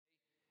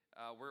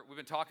We've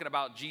been talking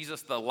about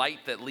Jesus, the light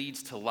that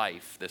leads to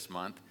life this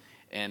month.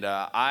 And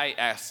I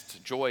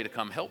asked Joy to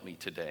come help me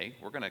today.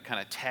 We're going to kind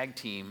of tag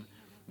team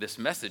this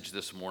message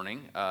this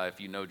morning.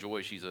 If you know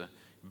Joy, she's a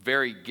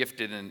very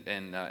gifted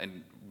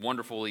and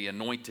wonderfully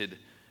anointed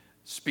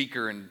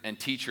speaker and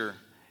teacher.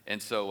 And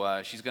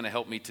so she's going to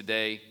help me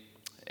today.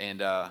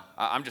 And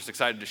I'm just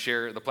excited to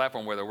share the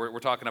platform with her. We're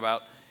talking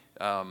about,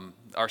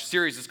 our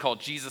series is called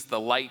Jesus, the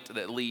Light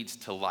That Leads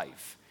to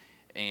Life.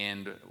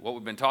 And what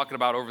we've been talking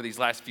about over these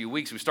last few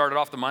weeks, we started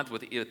off the month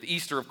with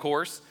Easter, of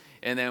course,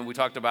 and then we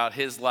talked about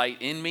His light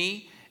in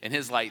me and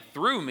His light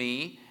through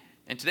me.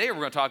 And today we're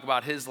going to talk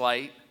about His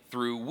light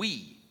through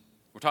we.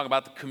 We're talking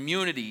about the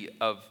community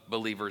of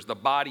believers, the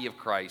body of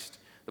Christ.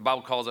 The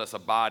Bible calls us a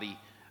body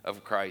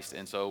of Christ.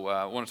 And so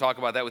I want to talk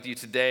about that with you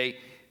today.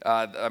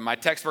 My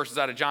text verse is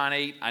out of John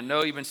 8. I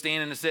know you've been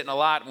standing and sitting a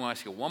lot. I want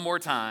to ask you one more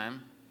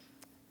time,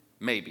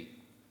 maybe.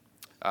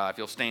 If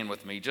you'll stand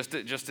with me, just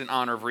in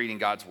honor of reading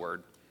God's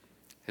word.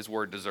 His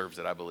word deserves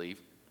it, I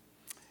believe.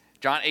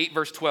 John 8,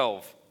 verse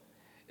 12.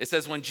 It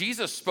says, when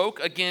Jesus spoke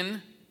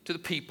again to the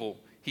people,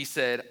 He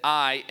said,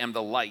 I am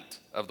the light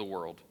of the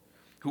world.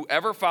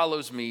 Whoever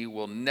follows me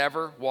will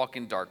never walk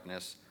in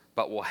darkness,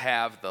 but will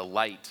have the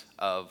light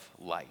of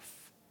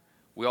life.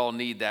 We all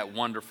need that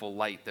wonderful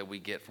light that we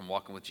get from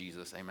walking with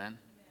Jesus. Amen?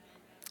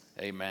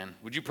 Amen.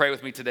 Would you pray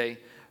with me today?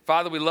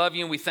 Father, we love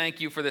you and we thank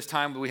you for this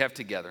time that we have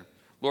together.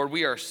 Lord,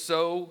 we are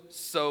so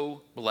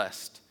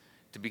blessed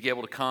to be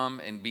able to come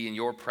and be in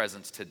your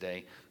presence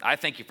today. I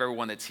thank you for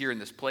everyone that's here in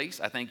this place.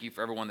 I thank you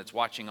for everyone that's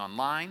watching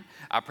online.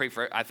 I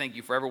thank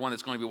you for everyone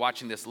that's going to be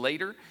watching this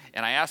later.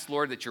 And I ask,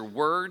 Lord, that your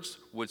words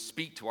would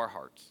speak to our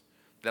hearts.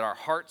 That our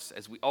hearts,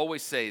 as we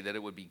always say, that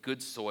it would be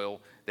good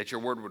soil, that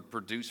your word would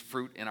produce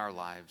fruit in our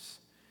lives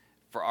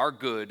for our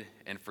good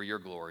and for your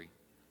glory.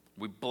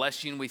 We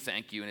bless you and we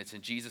thank you. And it's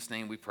in Jesus'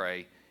 name we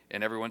pray.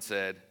 And everyone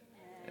said,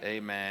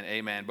 amen,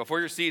 amen. Before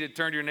you're seated,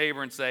 turn to your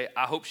neighbor and say,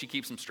 I hope she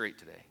keeps them straight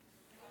today.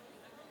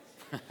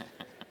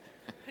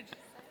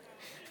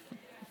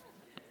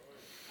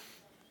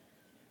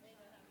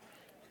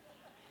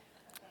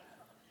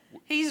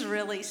 He's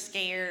really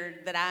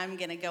scared that I'm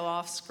going to go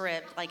off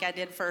script like I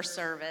did first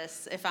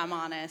service, if I'm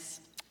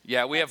honest.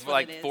 Yeah, we have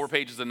like 4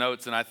 pages of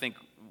notes, and I think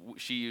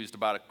she used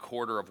about a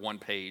quarter of 1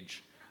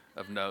 page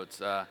of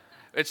notes.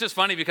 It's just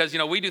funny because,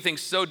 we do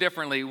things so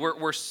differently.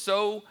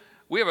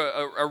 We have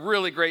a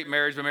really great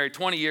marriage. Been married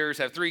 20 years,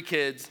 have 3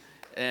 kids,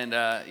 and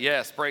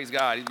yes, praise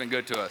God, He's been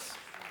good to us.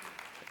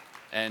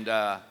 And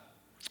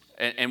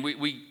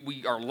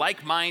we are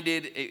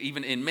like-minded,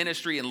 even in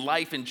ministry and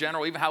life in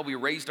general, even how we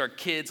raised our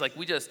kids. Like,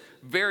 we just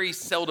very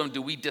seldom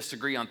do we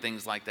disagree on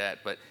things like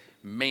that. But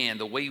man,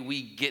 the way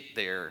we get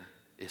there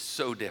is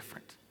so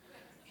different.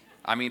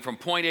 I mean, from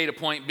point A to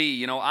point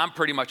B, I'm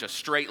pretty much a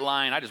straight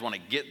line. I just want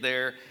to get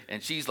there.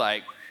 And she's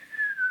like,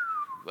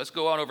 let's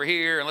go on over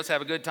here and let's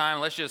have a good time.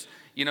 Let's just,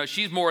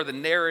 she's more the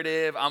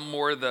narrative. I'm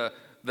more the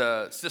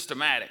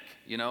systematic,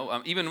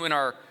 even when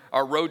our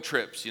road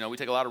trips, we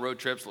take a lot of road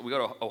trips. We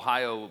go to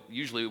Ohio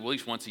usually at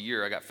least once a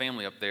year. I got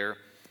family up there,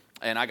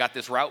 and I got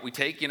this route we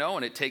take,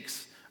 and it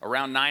takes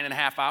around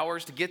 9.5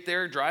 hours to get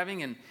there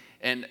driving.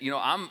 And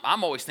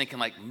I'm always thinking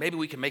like maybe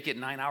we can make it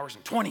in 9 hours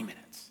and 20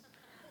 minutes.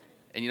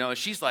 And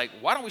she's like,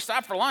 why don't we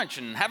stop for lunch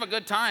and have a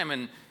good time?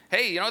 And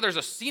hey, there's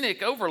a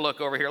scenic overlook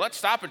over here. Let's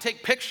stop and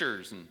take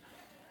pictures. And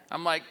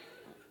I'm like,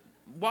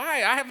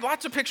 why? I have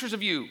lots of pictures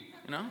of you,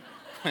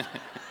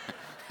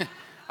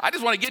 I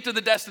just want to get to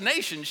the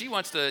destination. She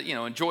wants to,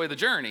 enjoy the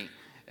journey.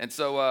 And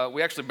so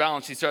we actually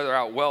balance each other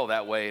out well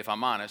that way, if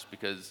I'm honest,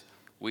 because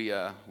we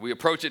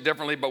approach it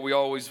differently, but we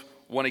always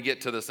want to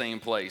get to the same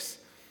place.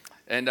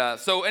 And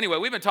so anyway,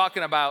 we've been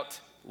talking about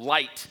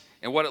light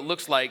and what it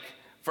looks like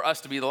for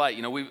us to be the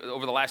light.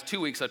 Over the last 2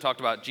 weeks, I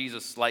talked about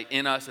Jesus' light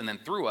in us and then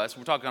through us.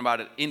 We're talking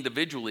about it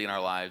individually in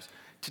our lives.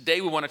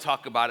 Today, we want to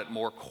talk about it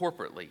more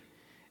corporately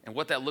and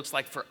what that looks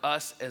like for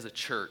us as a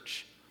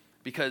church.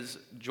 Because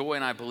Joy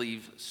and I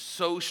believe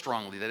so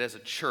strongly that as a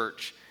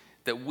church,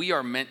 that we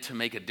are meant to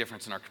make a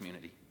difference in our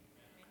community.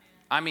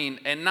 I mean,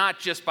 and not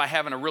just by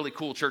having a really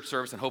cool church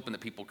service and hoping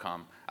that people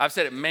come. I've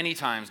said it many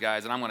times,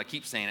 guys, and I'm going to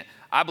keep saying it.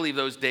 I believe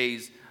those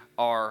days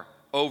are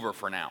over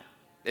for now.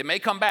 It may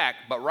come back,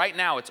 but right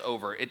now it's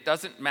over. It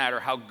doesn't matter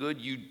how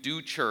good you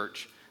do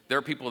church. There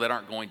are people that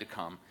aren't going to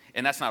come,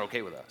 and that's not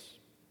okay with us.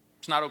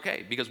 It's not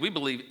okay because we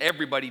believe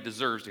everybody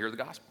deserves to hear the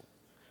gospel.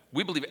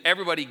 We believe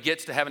everybody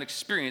gets to have an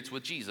experience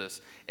with Jesus.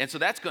 And so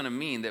that's going to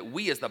mean that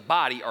we as the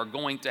body are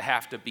going to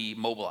have to be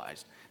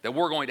mobilized, that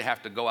we're going to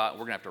have to go out and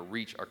we're going to have to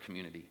reach our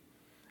community.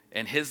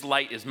 And His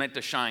light is meant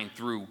to shine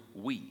through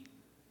we,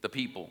 the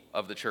people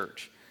of the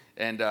church.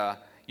 And,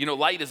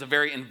 light is a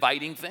very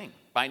inviting thing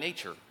by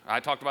nature. I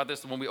talked about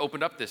this when we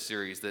opened up this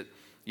series that,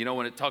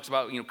 when it talks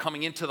about,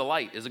 coming into the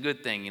light is a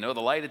good thing. The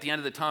light at the end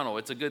of the tunnel,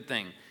 it's a good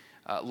thing.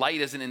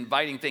 Light is an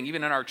inviting thing.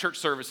 Even in our church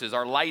services,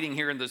 our lighting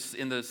here in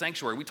the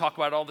sanctuary, we talk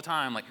about it all the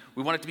time. Like,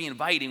 we want it to be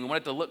inviting. We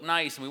want it to look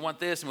nice, and we want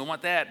this, and we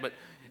want that. But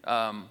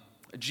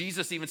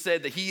Jesus even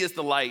said that He is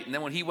the light. And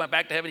then when He went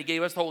back to heaven, He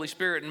gave us the Holy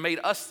Spirit and made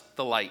us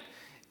the light.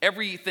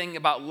 everything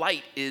about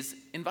light is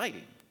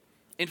inviting.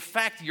 In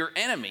fact, your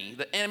enemy,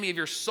 the enemy of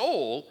your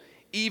soul,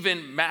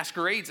 even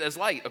masquerades as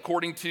light,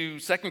 according to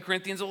 2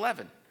 Corinthians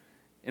 11.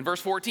 In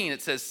verse 14,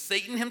 it says,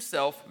 Satan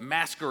himself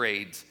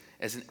masquerades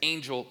as an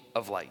angel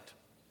of light.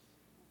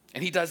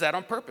 And he does that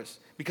on purpose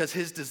because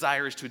his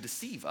desire is to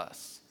deceive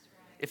us.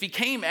 If he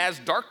came as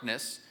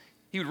darkness,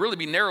 he would really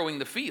be narrowing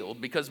the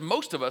field because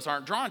most of us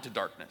aren't drawn to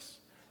darkness.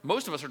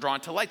 Most of us are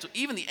drawn to light. So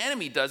even the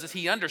enemy does this.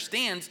 He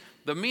understands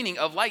the meaning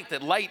of light,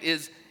 that light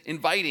is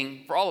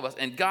inviting for all of us.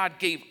 And God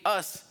gave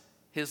us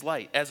his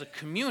light as a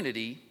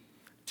community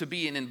to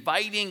be an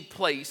inviting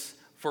place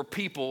for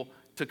people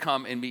to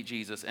come and meet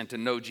Jesus and to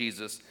know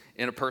Jesus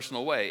in a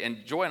personal way.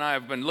 And Joy and I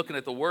have been looking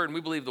at the Word, and we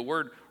believe the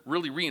Word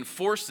really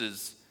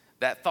reinforces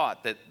that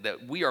thought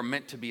that we are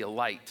meant to be a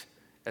light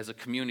as a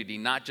community,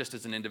 not just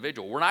as an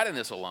individual. We're not in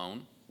this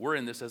alone. We're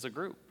in this as a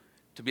group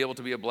to be able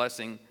to be a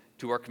blessing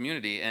to our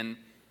community. And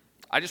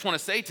I just want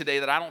to say today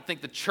that I don't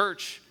think the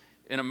church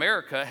in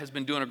America has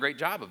been doing a great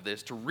job of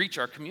this to reach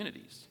our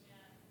communities.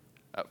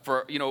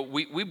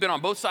 We've been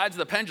on both sides of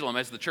the pendulum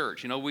as the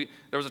church. There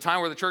was a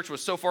time where the church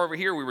was so far over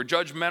here, we were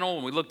judgmental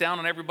and we looked down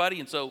on everybody.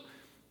 And so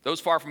those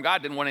far from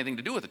God didn't want anything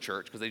to do with the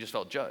church because they just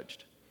felt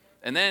judged.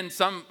 And then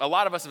a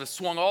lot of us have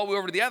swung all the way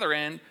over to the other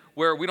end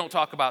where we don't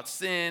talk about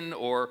sin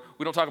or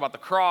we don't talk about the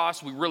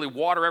cross. We really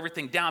water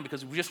everything down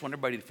because we just want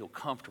everybody to feel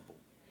comfortable.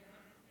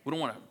 We don't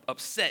want to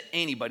upset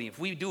anybody. If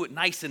we do it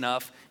nice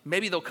enough,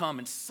 maybe they'll come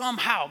and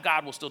somehow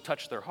God will still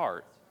touch their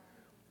heart.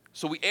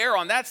 So we err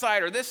on that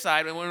side or this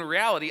side, and when in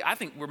reality, I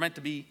think we're meant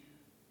to be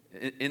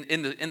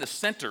in the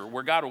center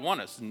where God will want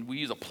us. And we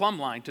use a plumb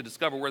line to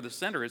discover where the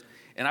center is.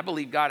 And I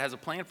believe God has a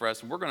plan for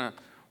us. And we're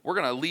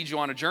gonna lead you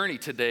on a journey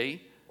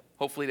today,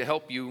 hopefully to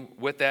help you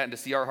with that and to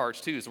see our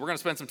hearts too. So we're gonna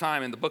spend some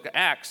time in the book of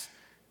Acts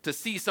to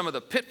see some of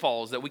the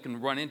pitfalls that we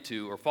can run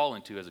into or fall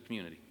into as a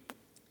community.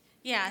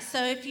 Yeah,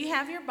 so if you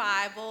have your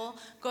Bible,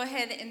 go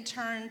ahead and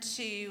turn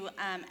to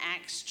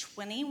Acts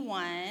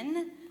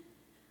 21.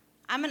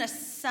 I'm going to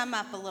sum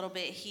up a little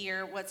bit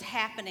here what's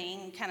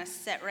happening, kind of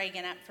set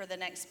Reagan up for the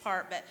next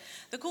part. But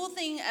the cool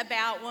thing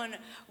about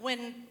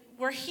when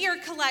we're here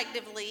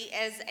collectively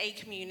as a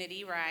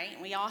community, right?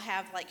 We all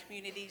have like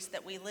communities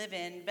that we live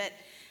in. But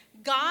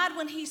God,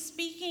 when he's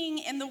speaking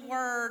in the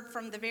word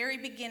from the very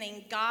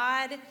beginning,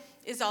 God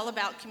is all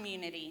about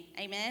community.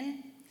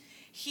 Amen?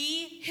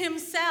 He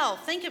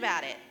himself, think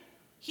about it.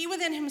 He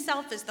within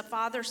himself is the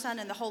Father, Son,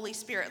 and the Holy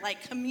Spirit.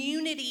 Like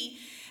community,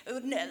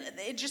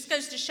 it just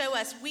goes to show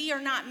us we are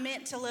not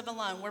meant to live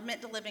alone. We're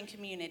meant to live in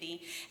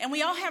community. And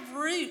we all have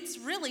roots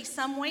really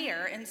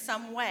somewhere in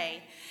some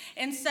way.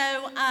 And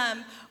so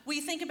we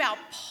think about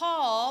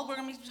Paul. We're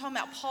going to be talking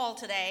about Paul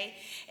today.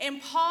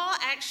 And Paul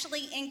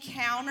actually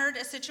encountered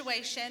a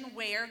situation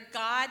where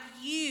God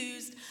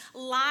used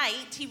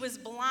light. He was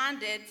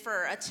blinded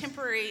for a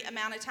temporary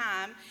amount of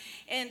time.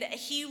 And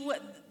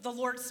the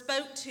Lord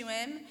spoke to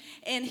him,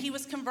 and he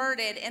was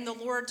converted, and the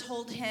Lord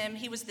told him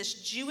he was this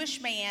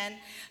Jewish man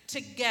to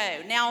go.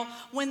 Now,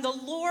 when the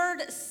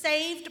Lord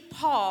saved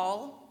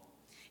Paul,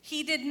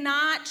 he did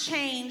not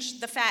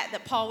change the fact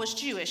that Paul was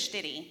Jewish,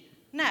 did he?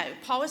 No,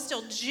 Paul was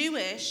still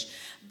Jewish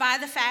by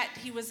the fact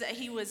he was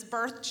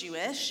birthed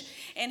Jewish,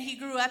 and he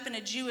grew up in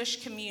a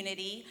Jewish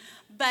community.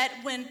 But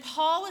when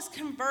Paul was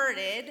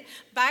converted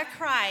by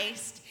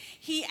Christ,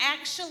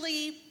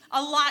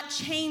 a lot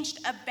changed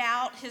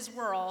about his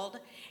world,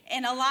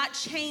 and a lot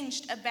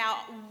changed about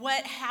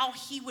how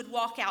he would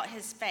walk out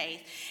his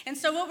faith. And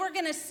so what we're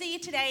going to see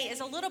today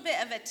is a little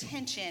bit of a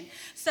tension.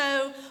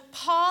 So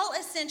Paul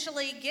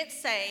essentially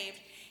gets saved.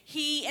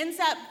 He ends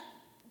up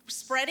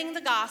spreading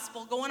the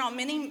gospel, going on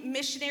many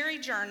missionary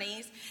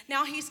journeys.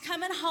 Now he's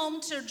coming home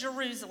to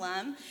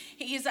Jerusalem.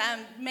 He's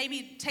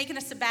maybe taking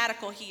a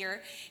sabbatical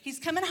here. He's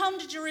coming home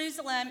to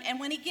Jerusalem, and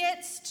when he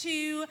gets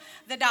to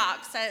the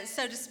docks,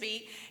 so to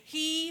speak,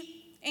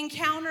 he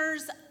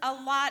encounters a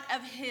lot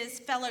of his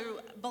fellow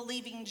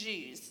believing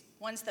Jews,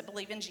 ones that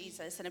believe in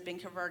Jesus and have been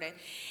converted.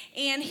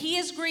 And he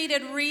is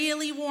greeted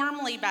really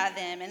warmly by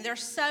them. And they're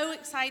so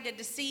excited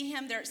to see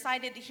him. They're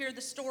excited to hear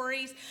the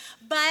stories.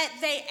 But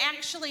they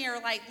actually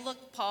are like,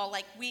 look, Paul,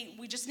 like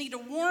we just need to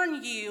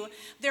warn you.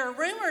 There are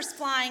rumors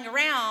flying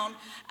around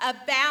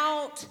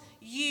about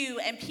you,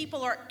 and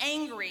people are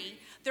angry.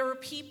 There were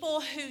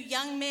people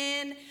young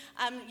men,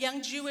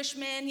 young Jewish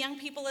men, young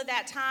people at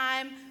that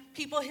time,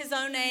 people his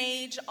own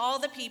age, all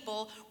the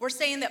people were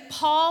saying that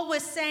Paul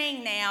was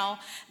saying now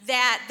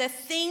that the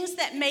things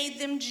that made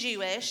them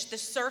Jewish, the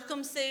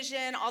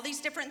circumcision, all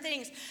these different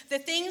things, the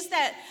things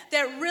that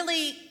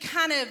really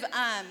kind of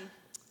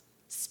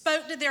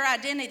spoke to their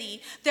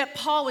identity, that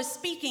Paul was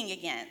speaking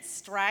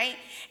against, right?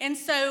 And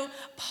so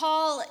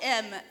Paul,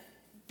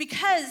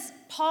 because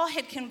Paul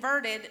had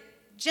converted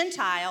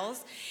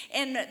Gentiles,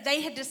 and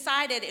they had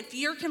decided if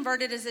you're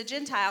converted as a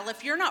Gentile,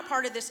 if you're not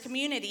part of this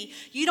community,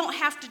 you don't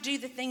have to do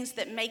the things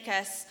that make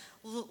us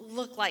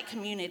look like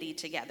community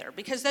together,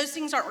 because those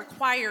things aren't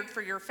required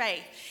for your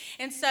faith.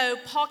 And so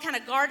Paul kind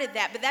of guarded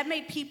that, but that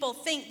made people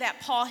think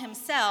that Paul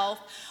himself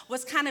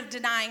was kind of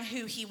denying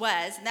who he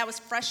was, and that was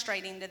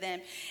frustrating to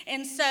them.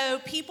 And so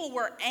people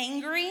were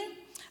angry.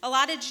 A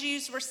lot of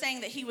Jews were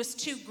saying that he was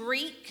too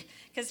Greek,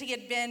 because he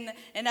had been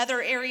in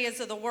other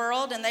areas of the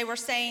world, and they were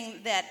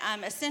saying that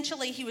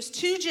essentially he was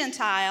too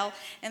Gentile,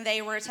 and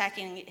they were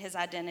attacking his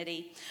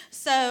identity.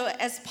 So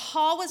as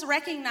Paul was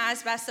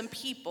recognized by some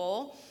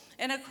people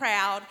in a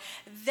crowd,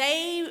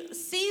 they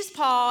seize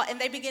Paul and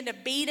they begin to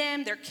beat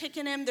him. They're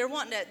kicking him. They're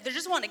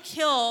just wanting to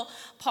kill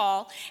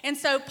Paul. And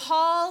so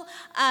Paul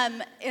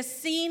is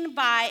seen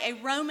by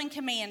a Roman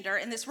commander,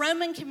 and this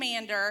Roman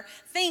commander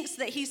thinks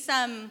that he's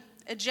some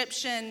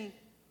Egyptian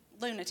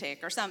lunatic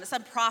or some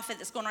prophet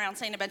that's going around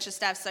saying a bunch of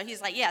stuff. So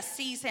he's like, yeah,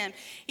 seize him.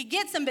 He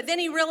gets him, but then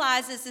he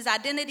realizes his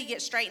identity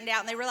gets straightened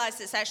out, and they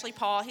realize it's actually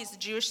Paul. He's a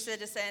Jewish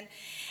citizen.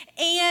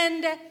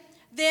 And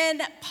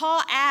then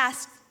Paul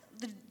asks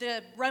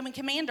the Roman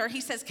commander, he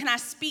says, can I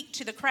speak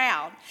to the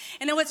crowd?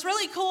 And then what's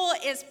really cool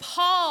is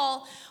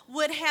Paul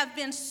would have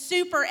been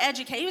super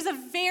educated. He was a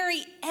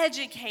very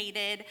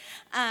educated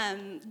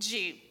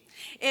Jew.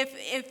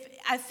 If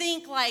I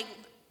think like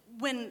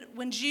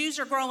when Jews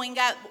are growing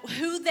up,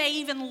 who they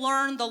even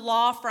learn the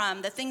law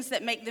from, the things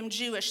that make them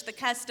Jewish, the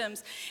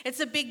customs, it's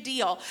a big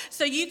deal.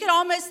 So you could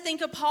almost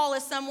think of Paul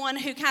as someone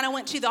who kind of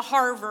went to the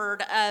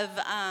Harvard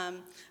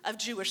of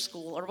Jewish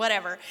school or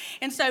whatever.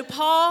 And so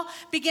Paul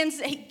he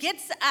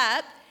gets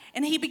up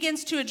and he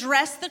begins to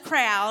address the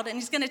crowd, and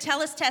he's going to tell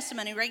his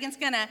testimony. Reagan's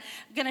going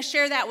to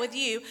share that with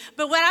you.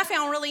 But what I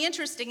found really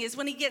interesting is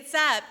when he gets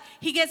up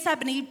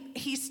and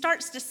he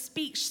starts to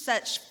speak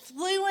such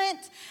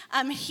fluent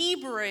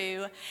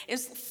Hebrew,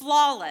 is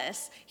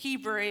flawless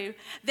Hebrew,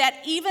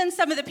 that even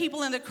some of the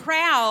people in the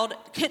crowd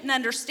couldn't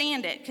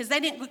understand it because they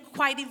didn't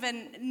quite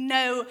even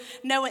know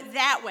it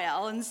that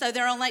well. And so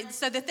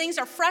so the things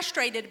are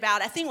frustrated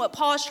about. I think what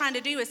Paul is trying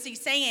to do is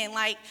he's saying,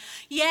 like,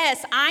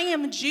 yes, I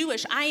am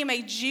Jewish. I am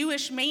a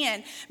Jewish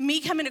man. Me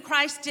coming to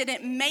Christ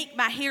didn't make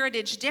my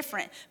heritage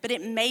different, but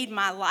it made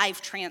my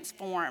life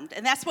transformed.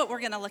 And that's what we're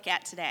going to look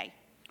at today.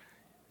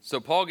 So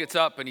Paul gets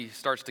up and he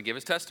starts to give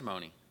his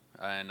testimony.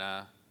 And,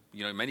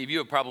 many of you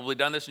have probably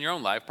done this in your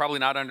own life, probably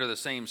not under the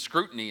same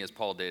scrutiny as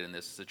Paul did in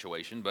this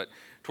situation. But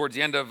towards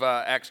the end of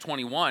Acts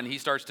 21, he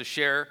starts to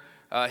share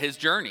his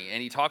journey.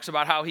 And he talks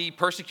about how he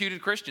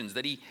persecuted Christians,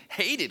 that he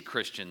hated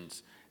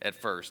Christians at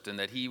first, and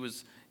that he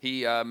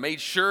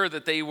made sure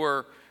that they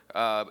were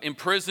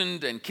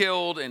imprisoned and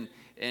killed.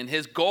 And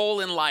his goal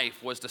in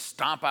life was to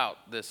stomp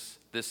out this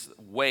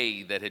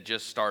way that had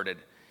just started.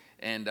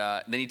 And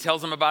then he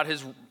tells them about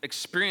his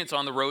experience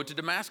on the road to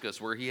Damascus,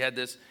 where he had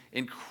this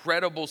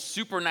incredible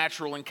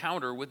supernatural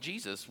encounter with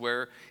Jesus,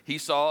 where he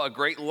saw a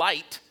great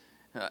light.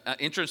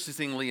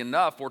 Interestingly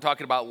enough, we're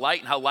talking about light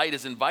and how light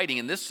is inviting.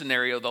 In this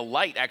scenario, the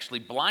light actually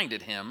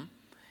blinded him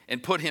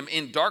and put him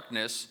in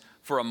darkness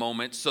for a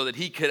moment so that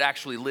he could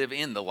actually live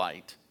in the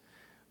light.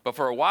 But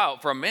for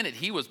a minute,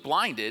 he was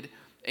blinded,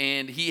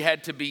 and he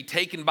had to be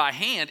taken by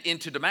hand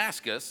into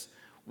Damascus,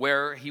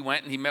 where he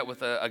went and he met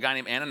with a guy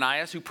named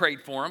Ananias who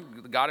prayed for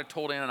him. God had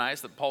told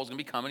Ananias that Paul was going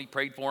to be coming. He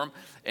prayed for him,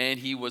 and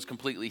he was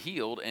completely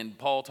healed. And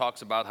Paul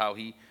talks about how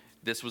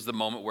this was the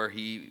moment where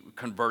he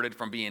converted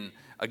from being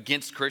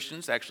against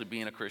Christians to actually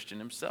being a Christian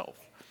himself.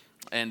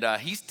 And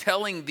he's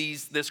telling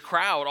this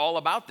crowd all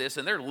about this,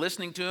 and they're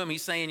listening to him.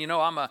 He's saying,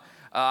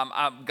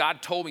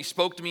 God told me,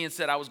 spoke to me, and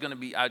said I was going to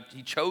be.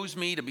 He chose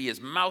me to be his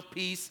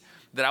mouthpiece,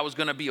 that I was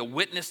going to be a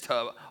witness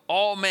to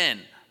all men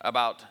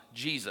about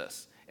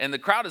Jesus. And the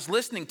crowd is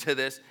listening to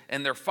this,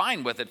 and they're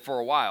fine with it for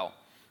a while.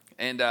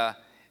 And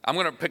I'm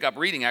going to pick up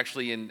reading,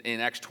 actually, in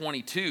Acts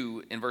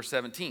 22 in verse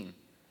 17.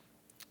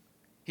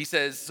 He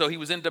says, so he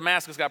was in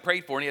Damascus, got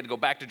prayed for, and he had to go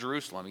back to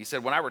Jerusalem. He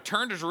said, when I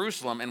returned to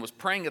Jerusalem and was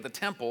praying at the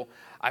temple,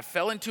 I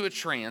fell into a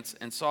trance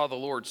and saw the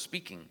Lord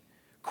speaking.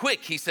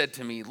 Quick, he said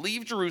to me,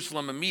 leave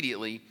Jerusalem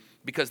immediately,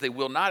 because they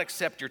will not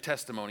accept your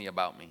testimony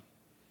about me.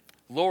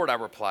 Lord, I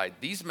replied,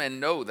 these men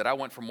know that I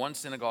went from one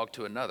synagogue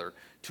to another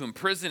to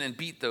imprison and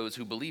beat those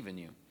who believe in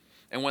you.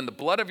 And when the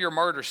blood of your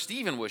martyr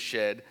Stephen was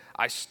shed,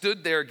 I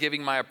stood there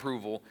giving my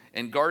approval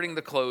and guarding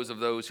the clothes of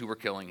those who were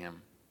killing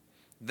him.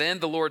 Then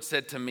the Lord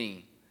said to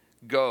me,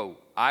 go,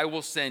 I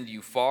will send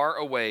you far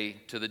away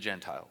to the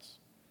Gentiles.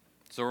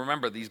 So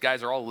remember, these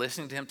guys are all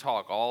listening to him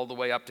talk all the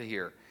way up to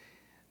here.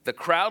 The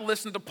crowd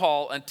listened to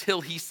Paul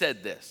until he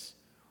said this.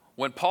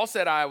 When Paul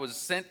said, I was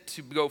sent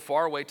to go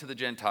far away to the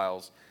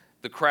Gentiles,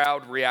 the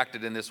crowd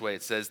reacted in this way.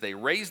 It says, they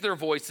raised their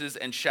voices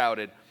and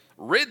shouted,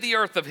 rid the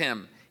earth of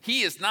him.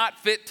 He is not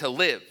fit to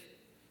live.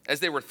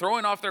 As they were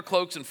throwing off their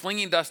cloaks and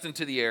flinging dust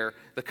into the air,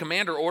 the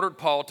commander ordered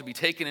Paul to be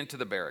taken into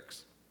the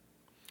barracks.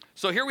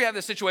 So here we have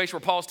this situation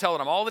where Paul's telling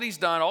them all that he's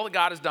done, all that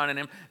God has done in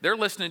him. They're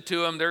listening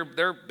to him. They're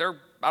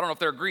I don't know if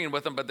they're agreeing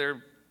with him, but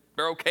they're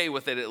okay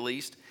with it at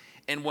least.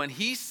 And when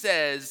he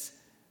says,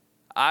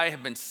 I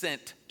have been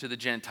sent to the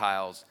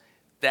Gentiles,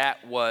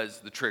 that was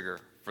the trigger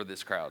for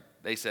this crowd.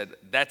 They said,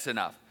 that's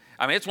enough.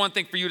 I mean, it's one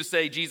thing for you to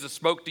say Jesus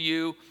spoke to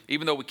you,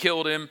 even though we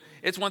killed him.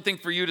 It's one thing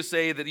for you to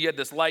say that you had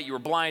this light, you were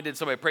blinded,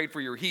 somebody prayed for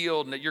you, you're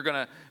healed, and that you're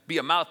going to be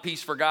a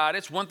mouthpiece for God.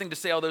 It's one thing to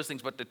say all those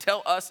things, but to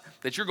tell us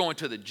that you're going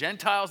to the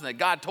Gentiles and that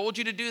God told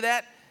you to do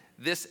that,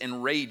 this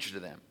enraged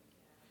them.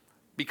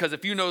 Because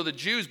if you know the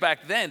Jews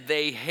back then,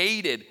 they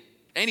hated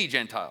any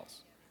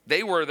Gentiles.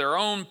 They were their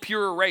own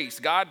pure race.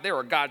 They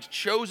were God's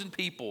chosen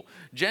people.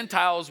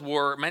 Gentiles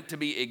were meant to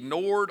be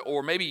ignored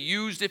or maybe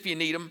used if you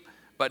need them,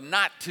 but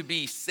not to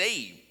be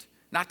saved,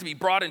 not to be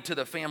brought into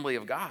the family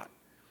of God.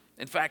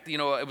 In fact, it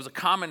was a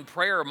common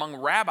prayer among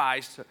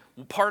rabbis.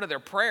 Part of their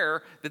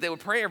prayer that they would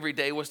pray every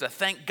day was to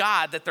thank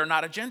God that they're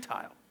not a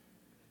Gentile.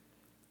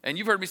 And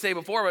you've heard me say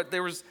before, but they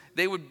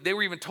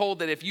were even told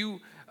that if you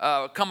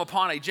come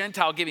upon a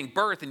Gentile giving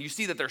birth and you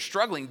see that they're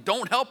struggling,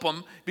 don't help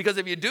them, because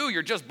if you do,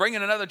 you're just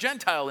bringing another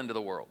Gentile into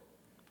the world.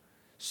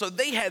 So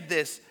they had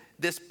this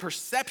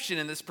perception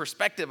and this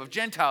perspective of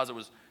Gentiles. It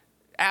was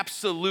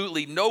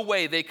absolutely no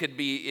way they could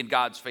be in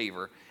God's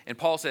favor. And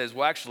Paul says,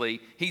 well,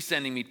 actually, he's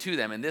sending me to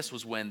them. And this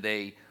was when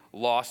they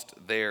lost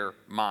their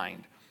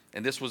mind.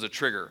 And this was a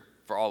trigger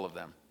for all of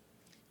them.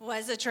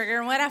 Was a trigger.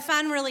 And what I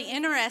find really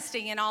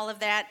interesting in all of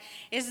that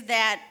is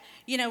that,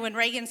 when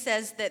Reagan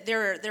says that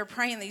they're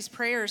praying these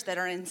prayers that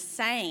are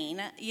insane,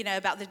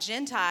 about the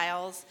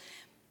Gentiles,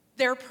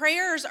 their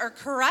prayers are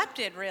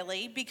corrupted,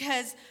 really,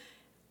 because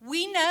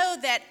we know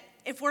that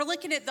if we're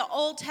looking at the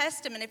Old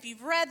Testament, if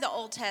you've read the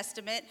Old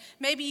Testament,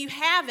 maybe you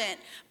haven't,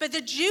 but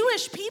the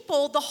Jewish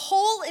people, the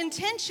whole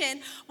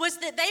intention was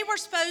that they were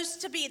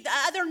supposed to be, the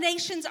other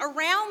nations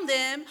around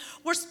them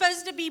were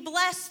supposed to be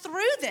blessed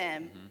through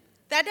them. Mm-hmm.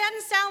 That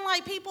doesn't sound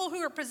like people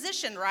who are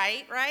positioned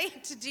right,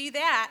 to do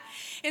that.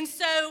 And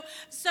so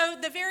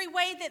the very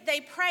way that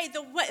they prayed,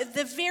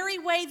 the very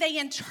way they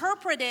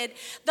interpreted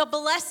the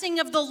blessing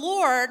of the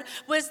Lord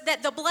was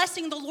that the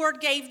blessing the Lord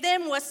gave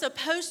them was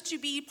supposed to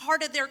be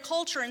part of their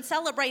culture and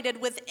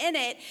celebrated within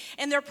it.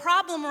 And their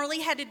problem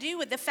really had to do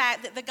with the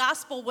fact that the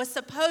gospel was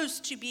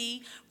supposed to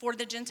be for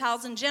the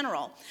Gentiles in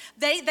general.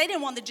 They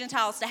didn't want the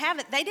Gentiles to have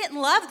it. They didn't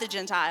love the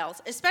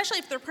Gentiles, especially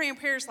if they're praying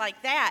prayers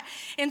like that.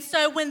 And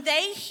so when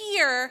they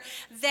hear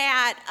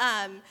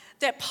that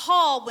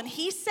Paul, when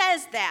he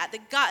says that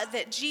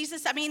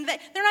Jesus, they're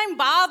not even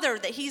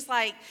bothered that he's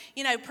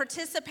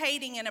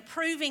participating and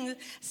approving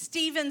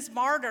Stephen's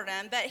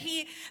martyrdom, but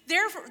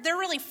they're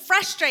really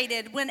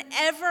frustrated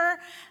whenever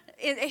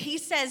he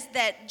says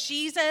that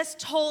Jesus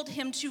told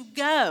him to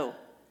go.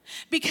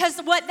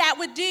 Because what that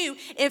would do,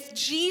 if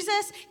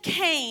Jesus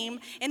came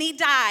and he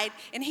died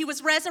and he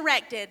was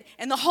resurrected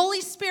and the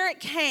Holy Spirit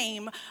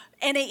came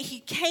and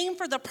he came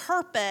for the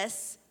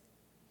purpose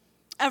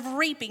of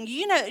reaping.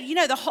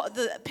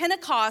 The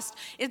Pentecost,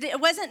 it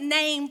wasn't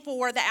named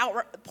for the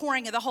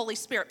outpouring of the Holy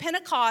Spirit.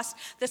 Pentecost,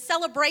 the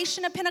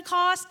celebration of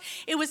Pentecost,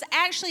 it was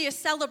actually a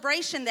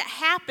celebration that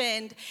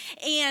happened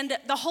and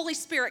the Holy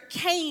Spirit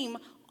came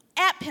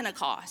at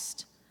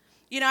Pentecost.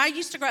 I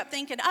used to grow up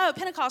thinking,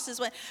 Pentecost is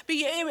when, but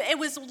it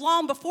was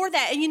long before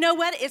that. And you know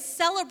what? It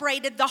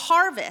celebrated the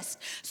harvest.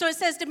 So it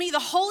says to me, the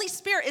Holy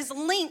Spirit is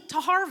linked to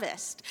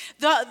harvest.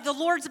 The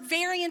Lord's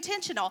very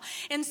intentional.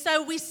 And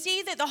so we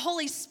see that the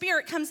Holy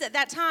Spirit comes at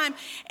that time.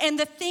 And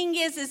the thing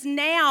is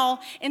now,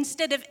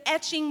 instead of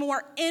etching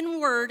more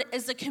inward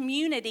as a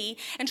community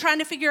and trying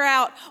to figure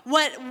out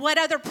what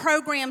other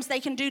programs they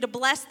can do to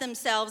bless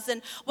themselves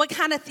and what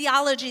kind of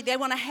theology they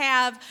want to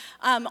have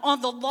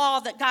on the law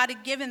that God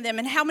had given them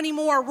and how many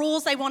more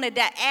rules they wanted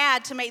to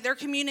add to make their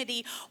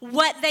community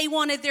what they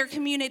wanted their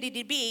community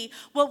to be,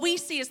 what we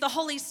see is the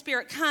Holy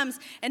Spirit comes,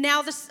 and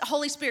now the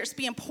Holy Spirit's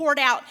being poured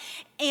out,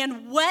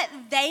 and what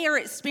they are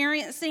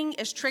experiencing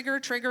is trigger,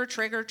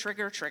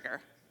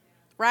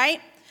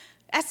 right?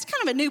 That's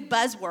kind of a new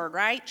buzzword,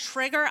 right?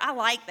 Trigger, I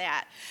like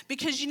that.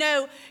 Because,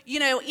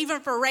 even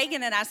for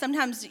Reagan and I,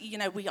 sometimes,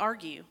 we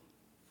argue,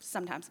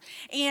 sometimes.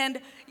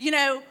 And,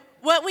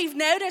 what we've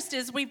noticed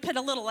is we put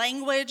a little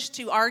language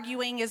to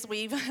arguing as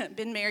we've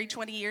been married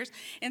 20 years.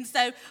 And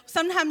so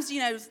sometimes,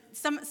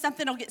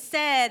 something will get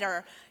said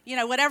or,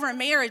 whatever in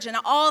marriage, and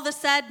all of a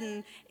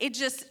sudden it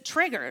just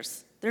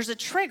triggers. There's a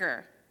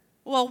trigger.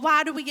 Well,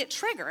 why do we get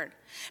triggered?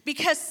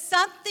 Because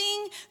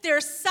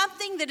there's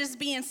something that is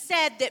being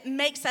said that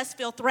makes us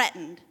feel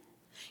threatened.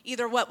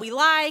 Either what we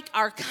like,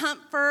 our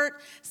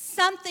comfort,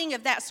 something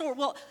of that sort.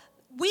 Well,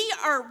 we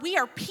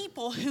are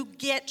people who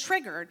get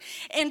triggered.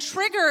 And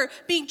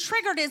being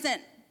triggered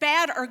isn't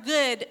bad or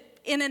good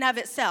in and of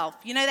itself.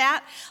 You know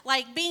that?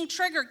 Like being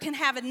triggered can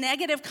have a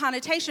negative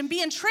connotation.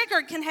 Being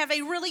triggered can have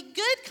a really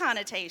good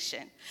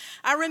connotation.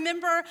 I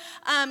remember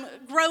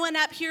growing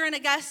up here in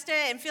Augusta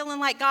and feeling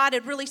like God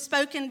had really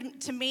spoken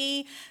to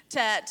me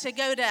to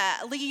go to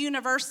Lee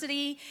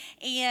University.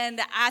 And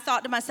I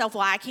thought to myself,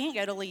 well, I can't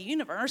go to Lee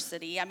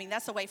University.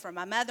 That's away from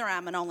my mother.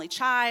 I'm an only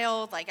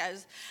child. Like I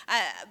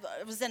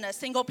was in a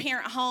single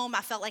parent home.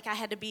 I felt like I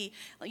had to be,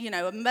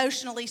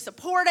 emotionally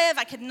supportive.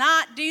 I could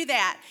not do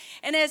that.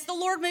 And as the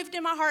Lord moved moved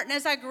in my heart, and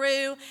as I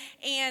grew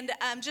and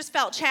just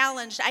felt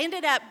challenged, I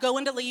ended up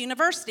going to Lee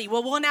University.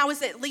 Well, when I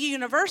was at Lee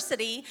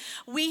University,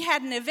 we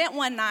had an event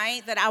one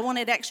night that I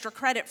wanted extra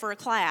credit for a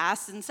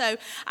class, and so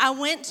I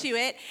went to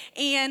it,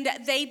 and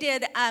they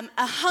did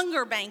a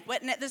hunger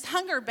banquet, and at this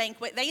hunger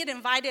banquet, they had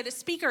invited a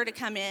speaker to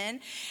come in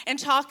and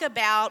talk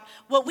about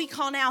what we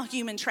call now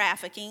human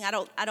trafficking. I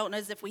don't know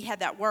as if we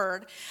had that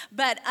word,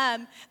 but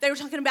they were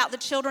talking about the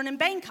children in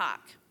Bangkok.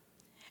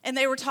 And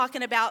they were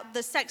talking about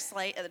the sex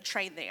slave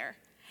trade there.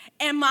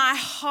 And my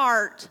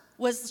heart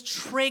was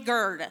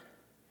triggered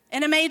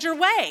in a major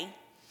way.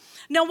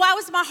 Now, why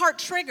was my heart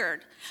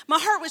triggered? My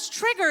heart was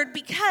triggered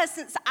because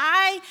since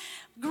I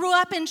grew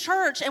up in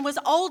church and was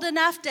old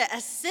enough to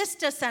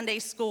assist a Sunday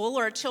school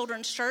or a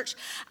children's church,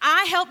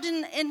 I helped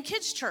in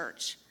kids'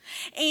 church.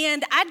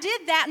 And I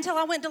did that until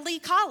I went to Lee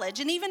College.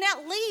 And even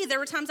at Lee, there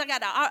were times I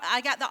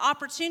got the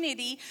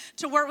opportunity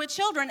to work with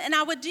children, and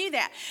I would do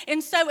that.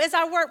 And so as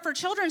I worked for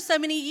children so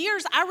many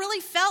years, I really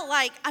felt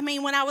like,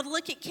 when I would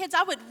look at kids,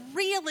 I would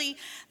really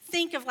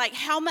think of like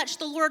how much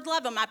the Lord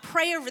loved them. I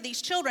pray over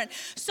these children.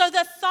 So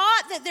the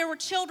thought that there were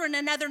children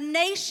in other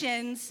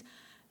nations,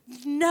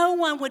 no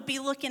one would be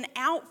looking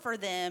out for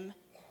them,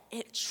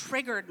 it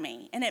triggered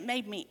me, and it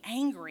made me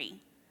angry.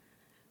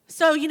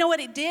 So you know what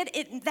it did?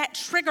 That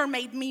trigger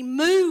made me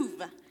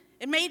move.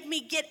 It made me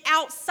get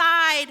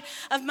outside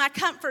of my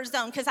comfort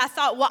zone because I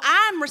thought, well,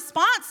 I'm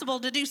responsible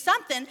to do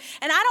something,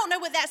 and I don't know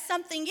what that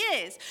something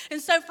is.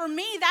 And so for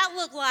me, that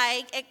looked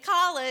like at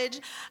college,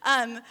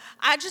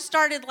 I just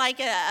started like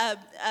a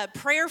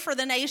prayer for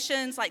the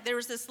nations. Like there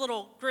was this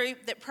little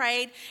group that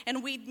prayed,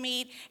 and we'd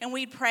meet and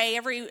we'd pray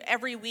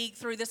every week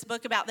through this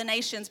book about the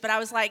nations. But I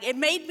was like,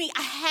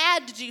 I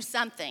had to do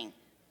something.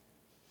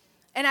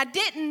 And I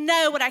didn't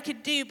know what I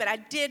could do, but I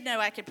did know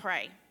I could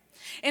pray.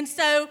 And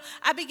so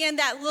I began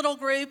that little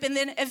group, and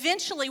then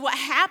eventually what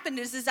happened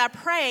is as I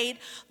prayed,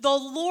 the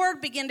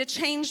Lord began to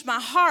change my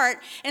heart,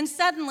 and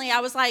suddenly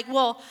I was like,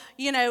 well,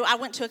 I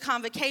went to a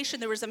convocation,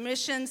 there was a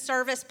mission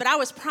service, but I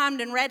was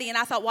primed and ready, and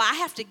I thought, well, I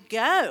have to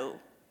go.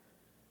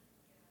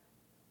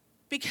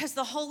 Because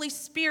the Holy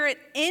Spirit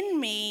in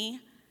me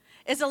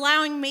is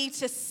allowing me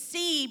to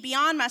see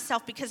beyond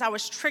myself because I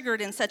was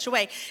triggered in such a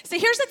way. So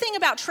here's the thing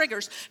about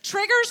triggers.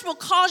 Triggers will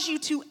cause you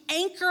to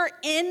anchor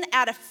in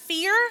out of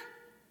fear,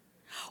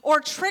 or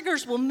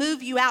triggers will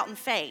move you out in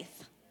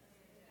faith.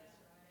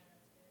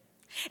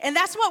 And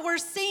that's what we're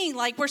seeing.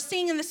 Like we're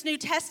seeing in this New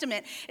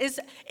Testament is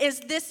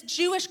this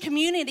Jewish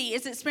community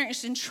is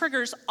experiencing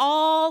triggers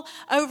all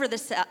over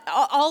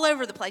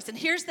the place. And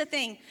here's the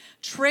thing.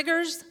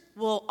 Triggers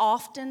will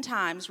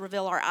oftentimes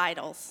reveal our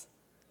idols.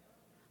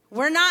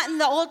 We're not in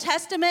the Old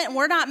Testament, and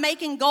we're not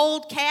making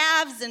gold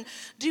calves and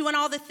doing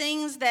all the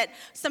things that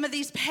some of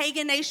these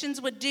pagan nations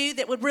would do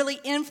that would really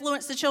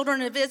influence the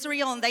children of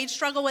Israel, and they'd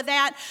struggle with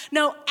that.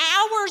 No,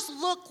 ours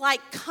look like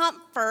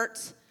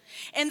comfort,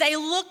 and they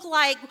look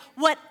like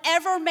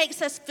whatever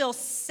makes us feel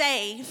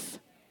safe.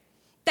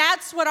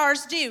 That's what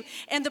ours do.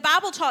 And the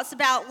Bible talks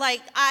about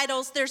like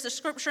idols. There's a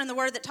scripture in the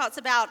Word that talks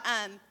about,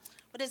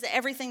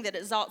 everything that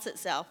exalts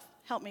itself.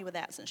 Help me with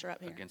that since you're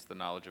up here. Against the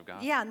knowledge of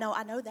God? Yeah, no,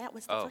 I know that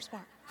was the first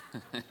part.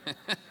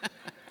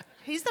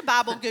 He's the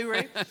Bible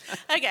guru.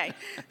 Okay,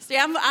 see,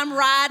 I'm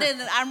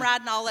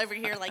riding all over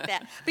here like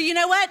that. But you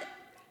know what?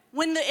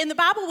 In the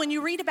Bible, when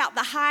you read about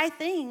the high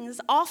things,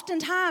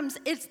 oftentimes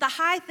it's the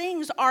high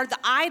things are the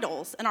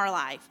idols in our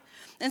life.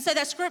 And so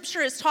that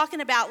scripture is talking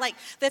about like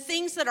the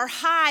things that are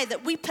high,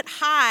 that we put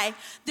high,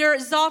 they're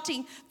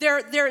exalted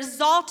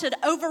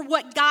over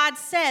what God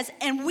says.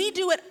 And we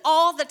do it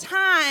all the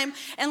time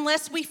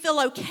unless we feel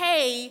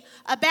okay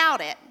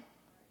about it.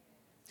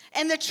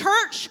 And the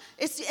church,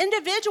 it's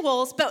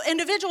individuals, but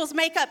individuals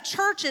make up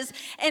churches,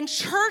 and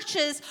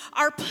churches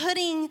are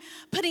putting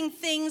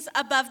things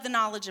above the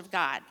knowledge of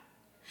God.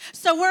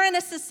 So we're in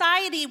a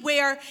society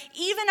where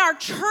even our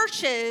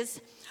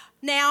churches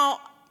now,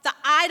 the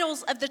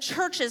idols of the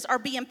churches are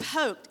being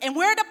poked. And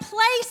we're at a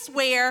place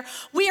where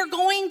we are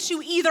going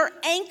to either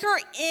anchor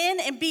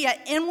in and be an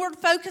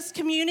inward-focused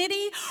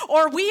community,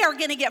 or we are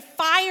going to get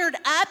fired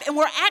up, and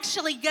we're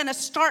actually going to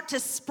start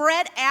to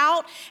spread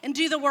out and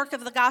do the work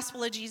of the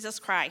gospel of Jesus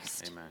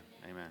Christ.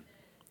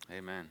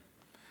 Amen.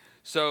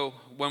 So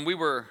when we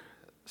were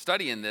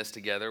studying this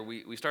together,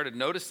 we started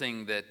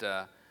noticing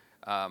that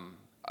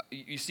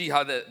you see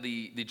how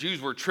the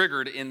Jews were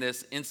triggered in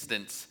this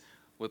instance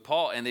with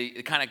Paul, and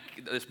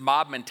this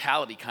mob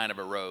mentality kind of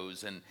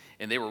arose, and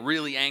they were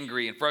really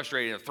angry and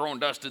frustrated and throwing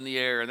dust in the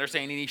air, and they're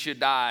saying he should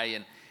die,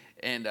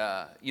 and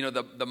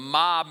the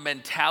mob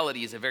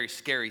mentality is a very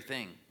scary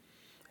thing.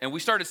 And we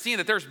started seeing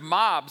that there's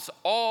mobs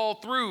all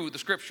through the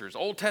scriptures,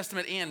 Old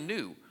Testament and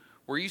New,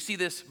 where you see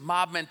this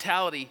mob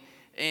mentality,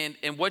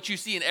 and what you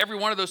see in every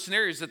one of those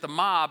scenarios is that the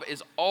mob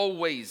is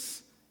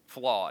always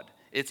flawed.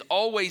 It's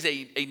always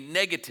a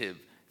negative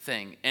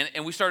thing. And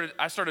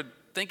I started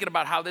thinking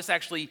about how this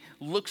actually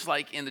looks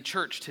like in the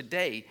church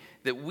today,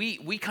 that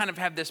we kind of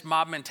have this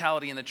mob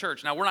mentality in the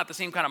church. Now, we're not the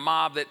same kind of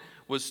mob that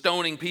was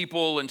stoning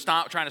people and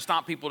trying to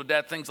stomp people to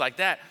death, things like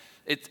that.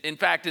 It's, in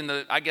fact, in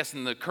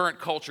the current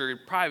culture,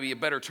 probably a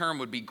better term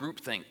would be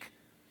groupthink.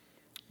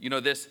 You know,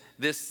 this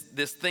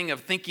thing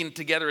of thinking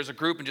together as a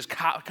group and just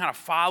kind of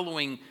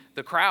following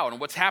the crowd.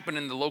 And what's happened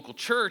in the local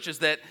church is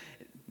that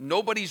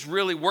nobody's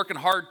really working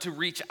hard to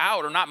reach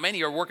out, or not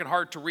many are working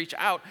hard to reach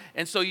out.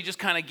 And so you just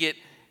kind of get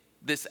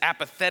this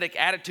apathetic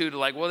attitude of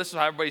like, well, this is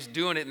how everybody's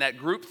doing it. And that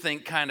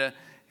groupthink kind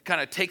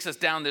of takes us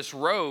down this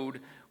road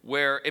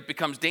where it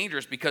becomes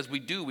dangerous because we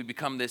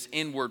become this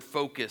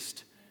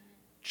inward-focused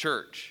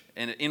church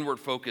and an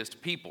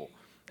inward-focused people.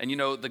 And you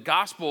know, the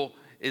gospel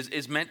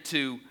is meant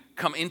to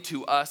come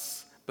into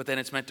us, but then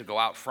it's meant to go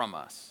out from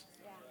us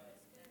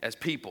as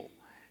people.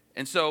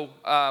 And so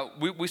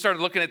we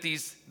started looking at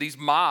these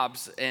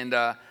mobs, and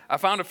I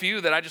found a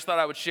few that I just thought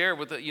I would share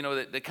with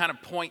that kind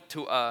of point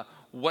to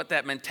what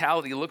that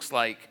mentality looks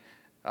like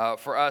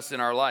for us in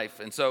our life.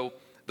 And so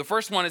the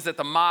first one is that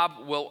the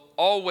mob will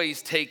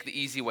always take the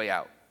easy way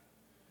out.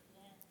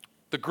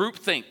 The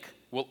groupthink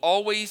will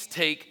always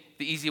take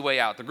the easy way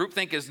out. The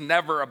groupthink is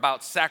never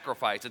about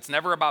sacrifice. It's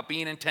never about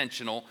being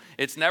intentional.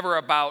 It's never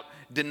about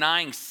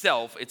denying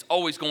self. It's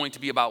always going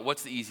to be about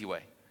what's the easy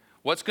way.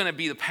 What's going to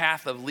be the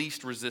path of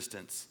least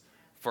resistance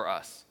for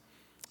us?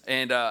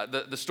 And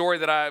the story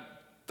that I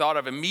thought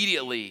of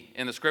immediately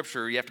in the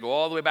scripture, you have to go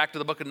all the way back to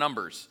the book of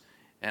Numbers.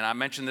 And I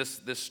mentioned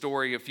this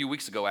story a few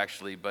weeks ago,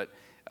 actually. But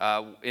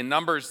in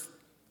Numbers,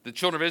 the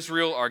children of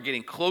Israel are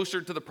getting closer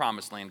to the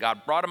promised land.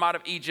 God brought them out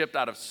of Egypt,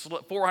 out of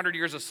 400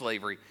 years of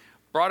slavery,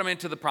 brought them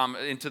into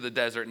the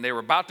desert, and they were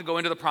about to go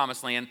into the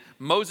promised land.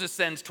 Moses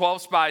sends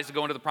 12 spies to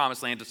go into the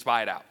promised land to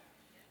spy it out.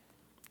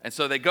 And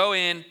so they go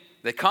in,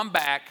 they come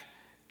back.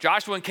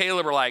 Joshua and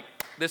Caleb are like,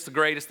 this is the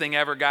greatest thing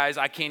ever, guys.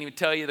 I can't even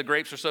tell you, the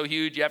grapes are so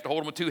huge, you have to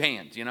hold them with two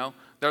hands, you know?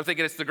 They're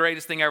thinking it's the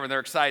greatest thing ever, and they're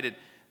excited.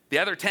 The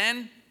other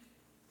 10,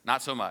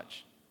 not so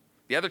much.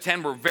 The other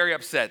 10 were very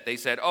upset. They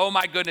said, oh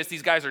my goodness,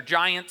 these guys are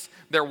giants.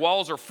 Their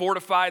walls are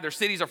fortified. Their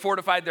cities are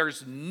fortified.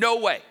 There's no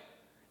way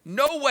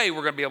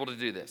we're going to be able to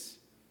do this.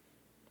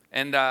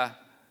 And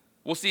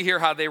we'll see here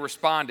how they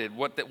responded,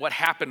 what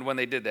happened when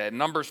they did that. In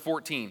Numbers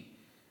 14,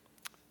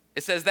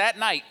 it says, that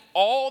night,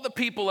 all the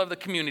people of the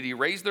community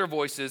raised their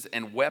voices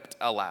and wept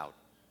aloud.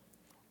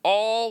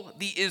 All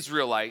the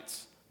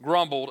Israelites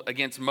grumbled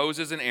against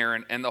Moses and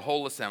Aaron, and the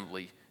whole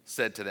assembly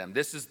said to them,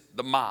 this is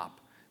the mob.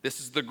 This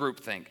is the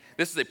groupthink.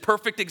 This is a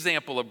perfect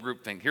example of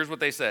groupthink. Here's what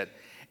they said.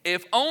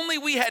 If only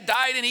we had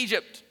died in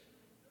Egypt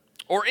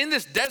or in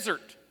this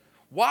desert.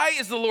 Why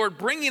is the Lord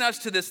bringing us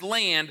to this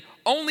land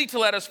only to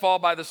let us fall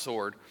by the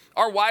sword?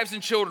 Our wives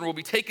and children will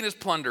be taken as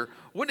plunder.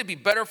 Wouldn't it be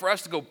better for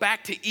us to go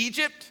back to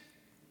Egypt?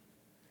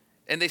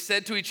 And they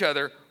said to each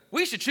other,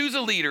 we should choose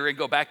a leader and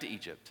go back to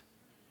Egypt.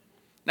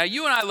 Now,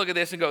 you and I look at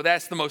this and go,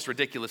 that's the most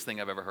ridiculous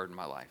thing I've ever heard in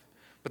my life.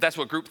 But that's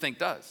what groupthink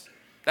does.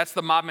 That's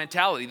the mob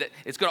mentality, that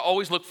it's going to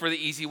always look for the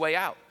easy way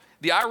out.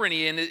 The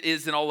irony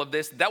is in all of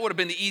this, that would have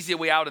been the easy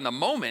way out in the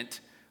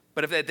moment,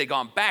 but if they'd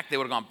gone back, they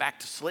would have gone back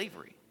to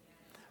slavery.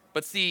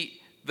 But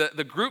see, the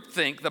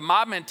groupthink, the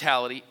mob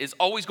mentality, is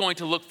always going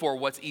to look for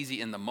what's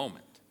easy in the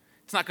moment.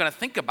 It's not going to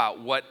think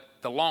about what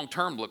the long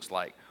term looks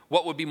like,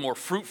 what would be more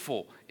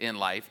fruitful in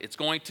life. It's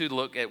going to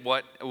look at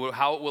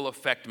how it will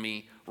affect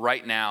me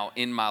right now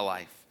in my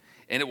life.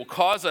 And it will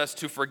cause us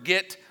to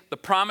forget the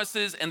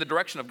promises and the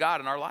direction of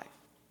God in our life.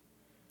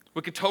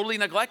 We could totally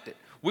neglect it.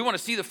 We want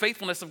to see the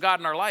faithfulness of God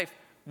in our life.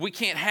 We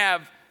can't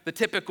have the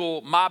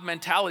typical mob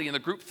mentality and the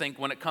groupthink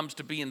when it comes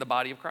to being the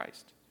body of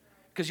Christ.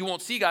 Because you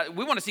won't see God.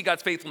 We want to see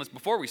God's faithfulness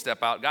before we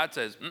step out. God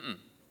says,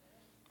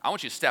 I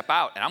want you to step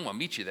out, and I'm going to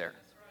meet you there.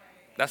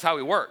 That's how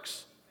he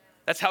works.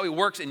 That's how he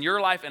works in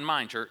your life and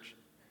mine, church.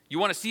 You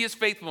want to see his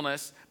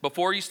faithfulness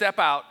before you step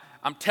out.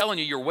 I'm telling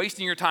you, you're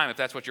wasting your time if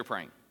that's what you're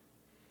praying.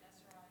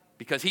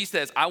 Because he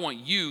says, I want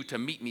you to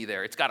meet me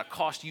there. It's got to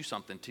cost you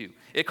something too.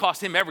 It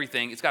costs him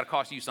everything. It's got to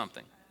cost you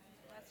something.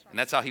 And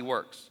that's how he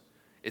works.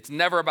 It's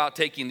never about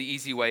taking the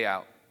easy way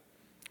out.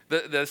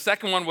 The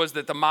second one was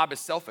that the mob is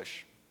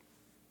selfish.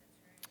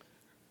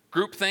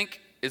 Groupthink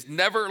is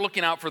never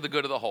looking out for the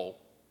good of the whole.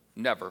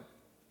 Never.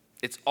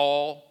 It's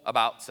all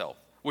about self,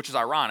 which is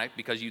ironic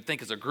because you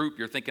think as a group,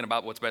 you're thinking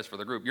about what's best for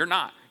the group. You're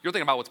not. You're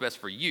thinking about what's best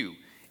for you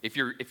if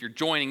you're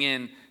joining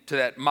in to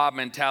that mob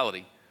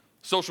mentality.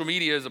 Social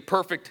media is a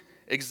perfect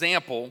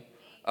example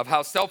of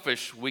how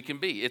selfish we can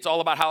be. It's all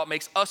about how it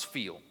makes us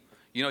feel.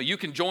 You know, you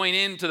can join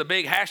into the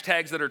big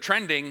hashtags that are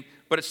trending,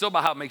 but it's still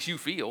about how it makes you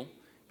feel.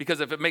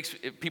 Because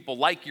if people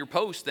like your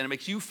post, then it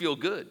makes you feel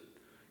good.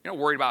 You're not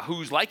worried about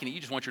who's liking it.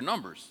 You just want your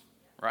numbers,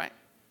 right?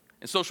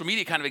 And social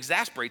media kind of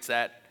exasperates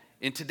that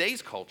in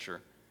today's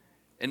culture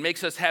and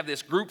makes us have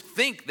this group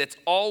think that's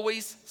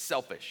always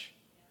selfish.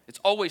 It's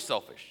always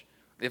selfish.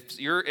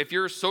 If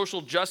your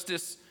social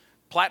justice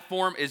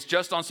platform is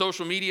just on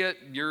social media,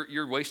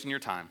 you're wasting your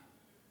time.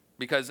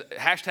 Because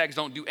hashtags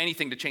don't do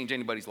anything to change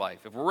anybody's life.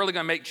 If we're really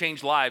going to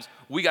change lives,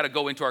 we got to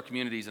go into our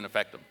communities and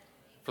affect them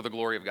for the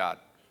glory of God.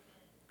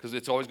 Because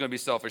it's always going to be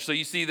selfish. So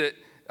you see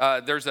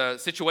that there's a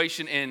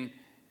situation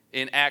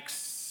in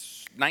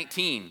Acts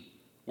 19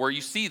 where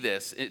you see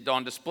this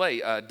on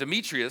display.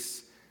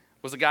 Demetrius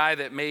was a guy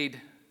that made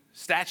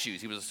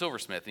statues. He was a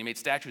silversmith, and he made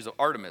statues of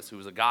Artemis, who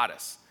was a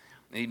goddess.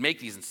 And he'd make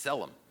these and sell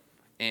them.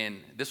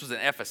 And this was in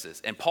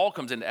Ephesus. And Paul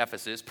comes into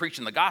Ephesus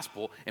preaching the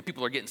gospel, and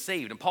people are getting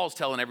saved. And Paul's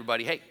telling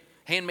everybody, hey,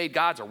 handmade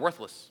gods are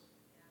worthless.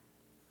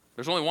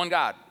 There's only one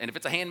God. And if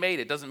it's a handmade,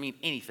 it doesn't mean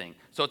anything.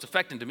 So it's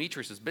affecting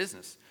Demetrius'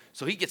 business.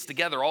 So he gets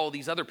together all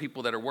these other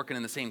people that are working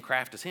in the same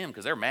craft as him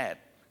because they're mad,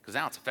 because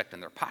now it's affecting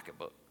their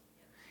pocketbook.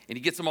 And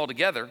he gets them all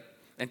together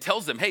and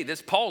tells them, hey,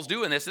 this Paul's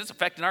doing this. It's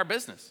affecting our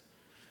business.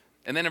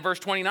 And then in verse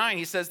 29,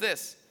 he says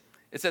this.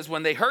 It says,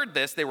 when they heard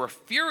this, they were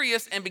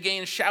furious and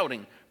began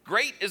shouting,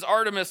 great is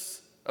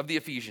Artemis of the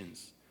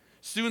Ephesians.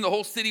 Soon the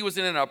whole city was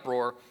in an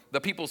uproar.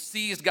 The people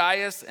seized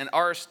Gaius and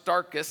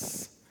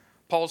Aristarchus,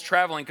 Paul's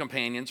traveling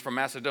companions from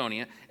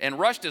Macedonia, and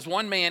rushed as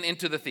one man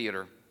into the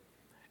theater.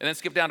 And then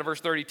skip down to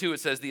verse 32. It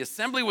says, the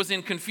assembly was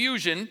in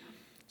confusion.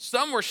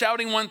 Some were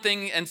shouting one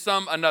thing and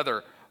some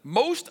another.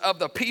 Most of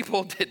the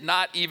people did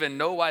not even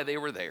know why they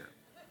were there.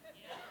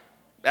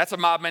 That's a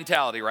mob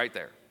mentality right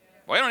there.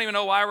 We don't even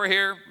know why we're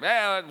here.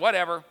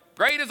 Whatever.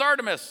 Great is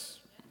Artemis.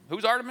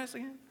 Who's Artemis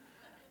again?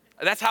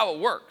 That's how it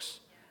works.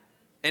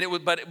 And it was,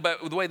 but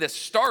the way this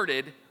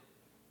started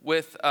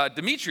with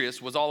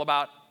Demetrius was all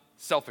about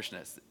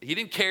selfishness. He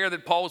didn't care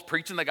that Paul was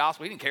preaching the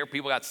gospel. He didn't care if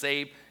people got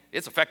saved.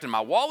 It's affecting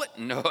my wallet?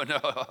 No.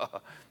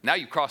 Now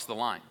you crossed the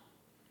line.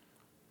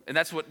 And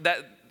that's what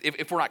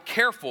if we're not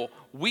careful,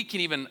 we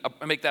can even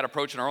make that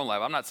approach in our own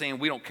life. I'm not saying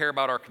we don't care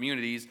about our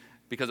communities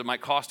because it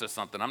might cost us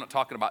something. I'm not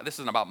talking about, this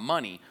isn't about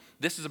money.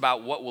 This is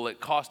about what will it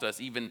cost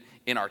us even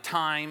in our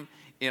time,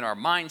 in our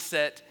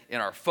mindset, in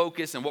our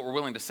focus, and what we're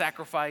willing to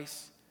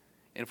sacrifice.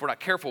 And if we're not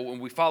careful, when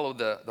we follow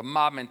the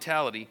mob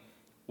mentality,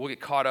 we'll get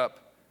caught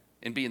up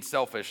in being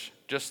selfish,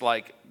 just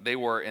like they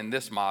were in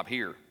this mob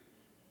here.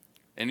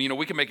 And,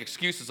 we can make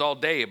excuses all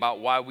day about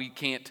why we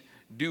can't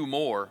do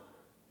more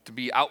to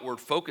be outward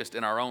focused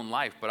in our own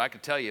life. But I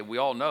can tell you, we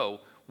all know,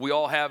 we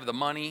all have the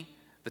money,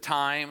 the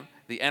time,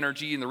 the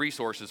energy, and the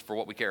resources for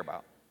what we care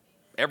about.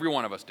 Every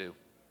one of us do.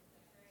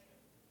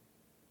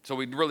 So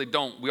we really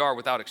don't, we are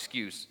without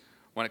excuse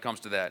when it comes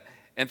to that.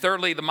 And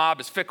thirdly, the mob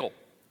is fickle.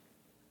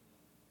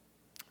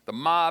 The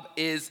mob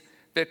is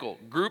fickle.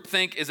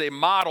 Groupthink is a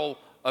model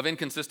of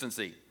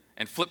inconsistency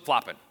and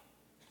flip-flopping.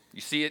 You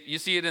see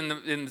it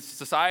in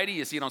society,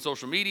 you see it on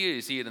social media,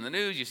 you see it in the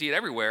news, you see it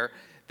everywhere,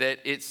 that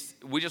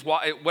we just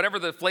whatever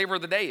the flavor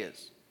of the day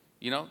is.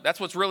 That's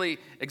what's really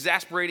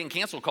exasperating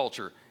cancel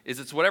culture, is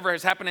it's whatever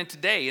is happening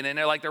today. And then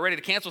they're ready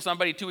to cancel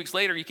somebody 2 weeks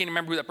later, you can't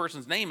remember who that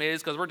person's name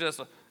is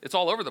because it's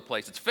all over the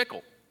place. It's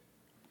fickle.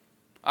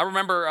 I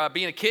remember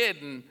being a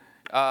kid, and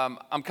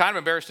I'm kind of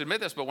embarrassed to admit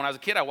this, but when I was a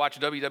kid, I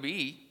watched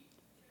WWE.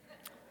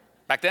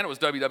 Back then, it was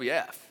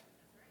WWF.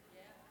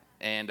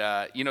 And,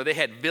 they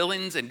had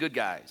villains and good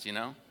guys,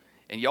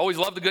 And you always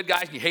loved the good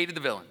guys, and you hated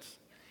the villains.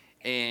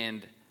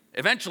 And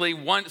eventually,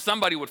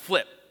 somebody would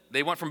flip.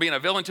 They went from being a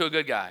villain to a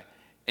good guy.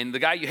 And the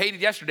guy you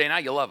hated yesterday, now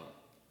you love him.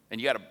 And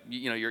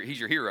he's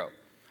your hero.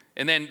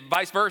 And then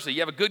vice versa.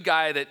 You have a good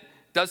guy that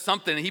does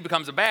something, and he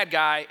becomes a bad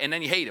guy, and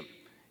then you hate him.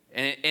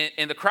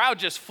 And the crowd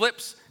just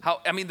flips.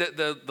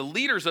 The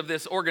leaders of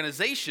this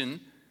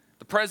organization,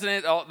 the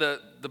president,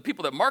 the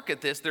people that market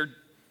this,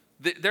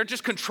 they're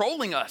just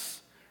controlling us.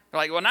 They're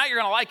like, well, now you're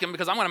going to like him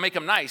because I'm going to make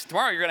him nice.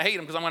 Tomorrow you're going to hate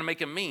him because I'm going to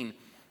make him mean.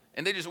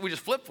 And we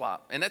just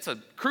flip-flop. And that's a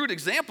crude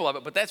example of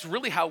it, but that's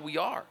really how we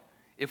are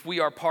if we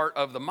are part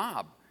of the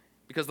mob,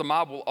 because the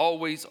mob will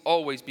always,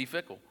 always be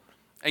fickle.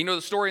 And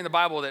the story in the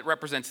Bible that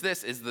represents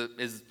this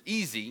is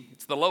easy.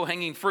 It's the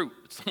low-hanging fruit.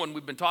 It's the one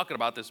we've been talking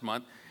about this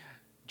month.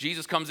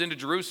 Jesus comes into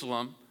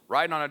Jerusalem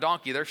riding on a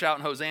donkey. They're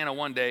shouting Hosanna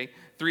one day.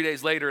 3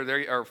 days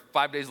later, or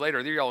 5 days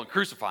later, they're yelling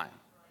crucify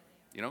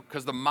him.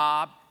 Because the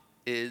mob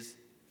is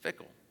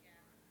fickle.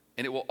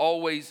 And it will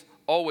always,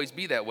 always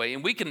be that way.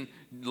 And we can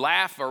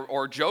laugh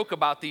or joke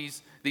about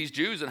these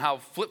Jews and how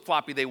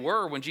flip-floppy they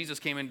were when Jesus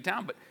came into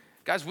town. But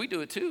guys, we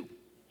do it too.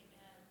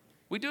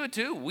 We do it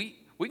too. We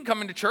can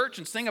come into church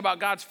and sing about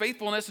God's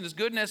faithfulness and his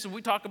goodness, and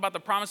we talk about the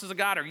promises of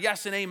God, or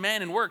yes and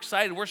amen, and we're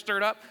excited, we're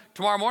stirred up.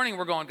 Tomorrow morning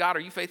we're going, God, are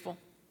you faithful?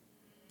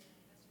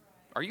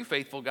 Are you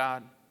faithful,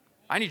 God?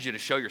 I need you to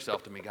show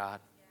yourself to me,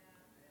 God.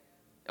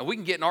 And we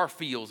can get in our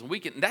feels, and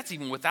that's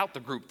even without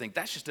the group thing.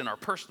 That's just in our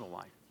personal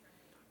life.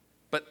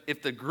 But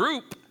if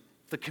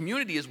the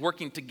community is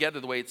working together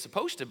the way it's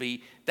supposed to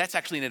be, that's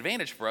actually an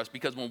advantage for us,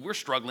 because when we're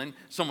struggling,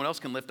 someone else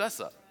can lift us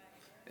up.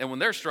 And when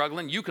they're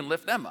struggling, you can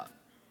lift them up.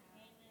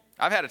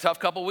 I've had a tough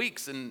couple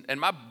weeks, and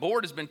my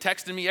board has been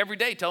texting me every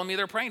day telling me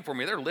they're praying for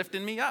me. They're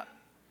lifting me up.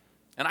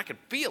 And I can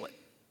feel it,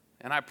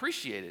 and I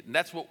appreciate it. And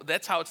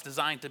that's how it's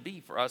designed to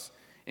be for us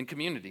in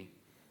community.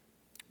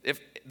 If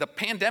the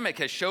pandemic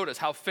has showed us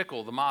how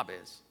fickle the mob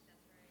is.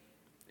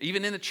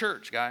 Even in the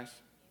church, guys.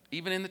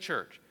 Even in the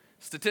church.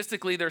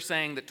 Statistically, they're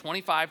saying that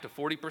 25 to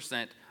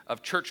 40%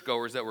 of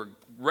churchgoers that were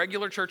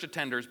regular church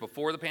attenders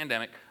before the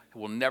pandemic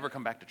will never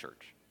come back to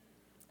church.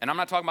 And I'm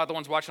not talking about the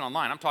ones watching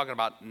online. I'm talking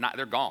about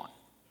they're gone.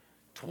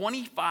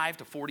 25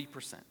 to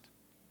 40%.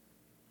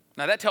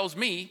 Now that tells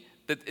me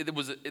that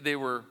they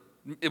were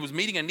It was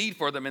meeting a need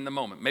for them in the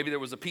moment. Maybe there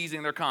was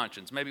appeasing their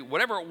conscience. Maybe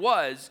whatever it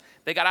was,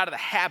 they got out of the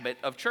habit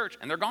of church,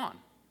 and they're gone.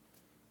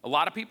 A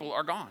lot of people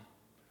are gone.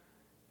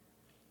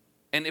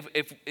 And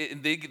if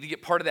they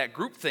get part of that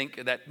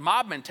groupthink, that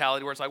mob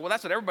mentality where it's like, well,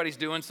 that's what everybody's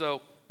doing,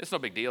 so it's no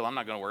big deal. I'm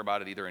not going to worry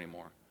about it either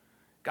anymore.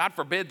 God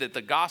forbid that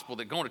the gospel,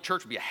 that going to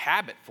church would be a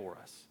habit for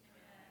us.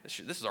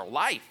 This is our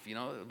life,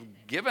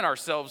 giving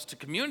ourselves to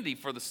community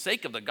for the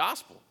sake of the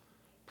gospel.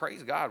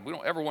 Praise God. We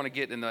don't ever want to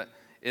get in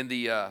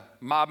the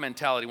mob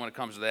mentality when it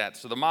comes to that.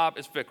 So the mob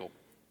is fickle.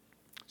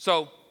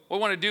 So what we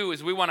want to do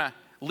is we want to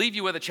leave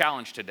you with a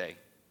challenge today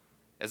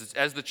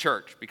as the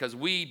church, because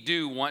we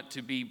do want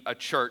to be a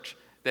church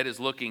that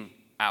is looking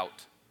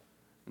out.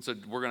 And so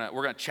we're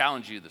gonna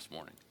challenge you this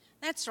morning.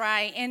 That's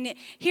right. And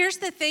here's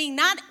the thing,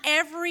 not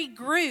every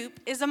group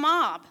is a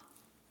mob.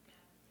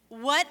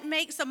 What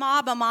makes a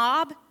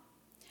mob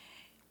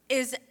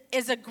is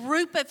a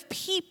group of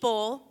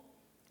people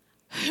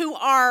who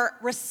are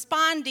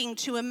responding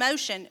to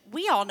emotion.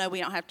 We all know we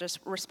don't have to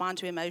respond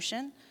to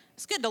emotion.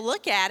 It's good to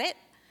look at it,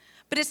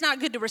 but it's not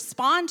good to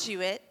respond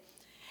to it.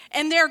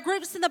 And there are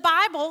groups in the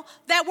Bible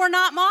that were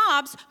not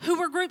mobs, who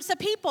were groups of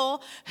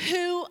people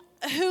who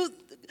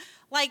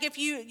like I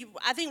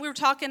think we were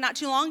talking not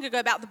too long ago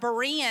about the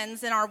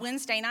Bereans in our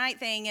Wednesday night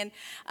thing.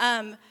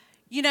 And,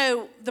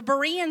 the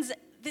Bereans,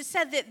 they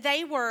said that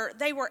they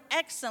were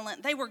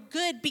excellent. They were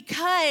good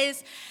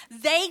because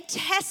they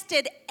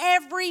tested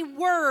every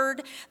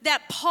word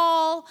that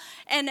Paul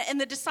and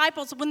the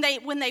disciples, when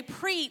they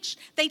preached,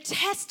 they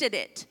tested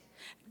it.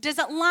 Does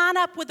it line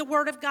up with the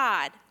word of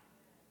God?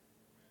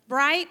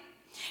 Right?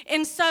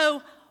 And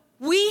so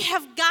we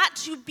have got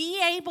to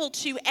be able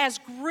to, as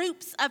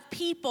groups of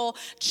people,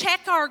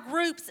 check our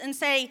groups and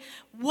say,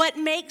 what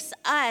makes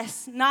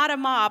us not a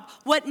mob?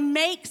 What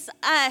makes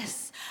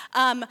us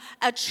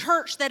a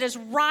church that is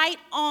right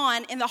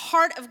on in the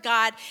heart of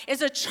God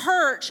is a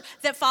church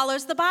that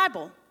follows the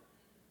Bible.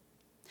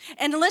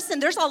 And listen,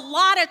 there's a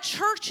lot of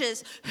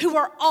churches who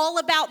are all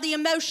about the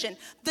emotion.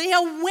 The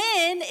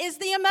win is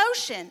the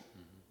emotion.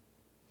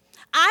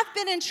 I've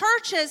been in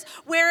churches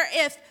where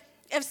if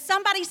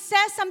somebody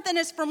says something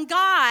is from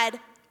God,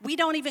 we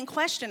don't even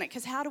question it,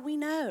 because how do we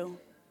know?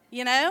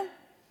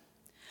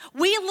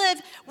 We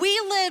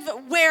live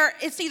where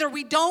it's either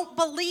we don't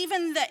believe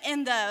in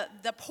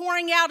the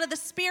pouring out of the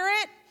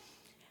Spirit,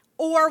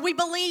 or we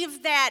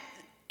believe that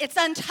it's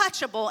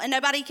untouchable and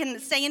nobody can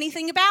say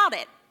anything about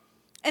it.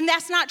 And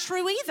that's not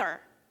true either.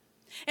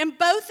 And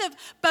both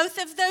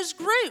of those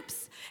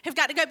groups have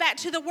got to go back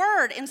to the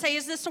Word and say,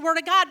 is this the Word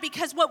of God?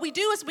 Because what we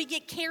do is we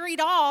get carried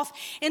off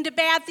into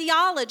bad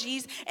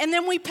theologies, and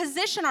then we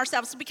position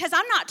ourselves. Because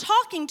I'm not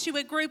talking to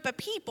a group of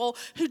people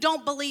who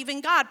don't believe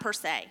in God per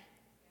se.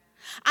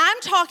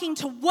 I'm talking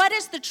to what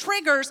is the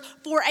triggers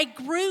for a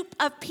group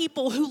of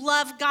people who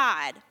love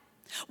God.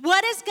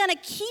 What is going to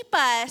keep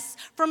us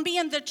from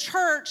being the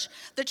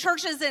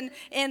churches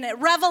in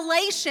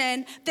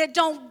Revelation that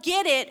don't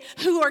get it,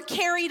 who are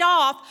carried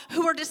off,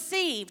 who are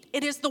deceived?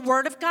 It is the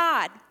Word of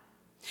God.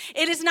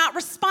 It is not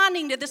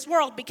responding to this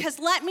world, because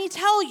let me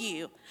tell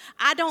you,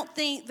 I don't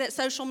think that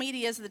social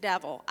media is the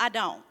devil. I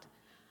don't.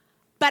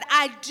 But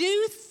I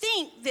do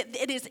think that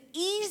it is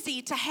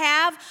easy to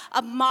have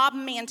a mob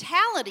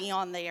mentality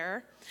on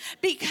there,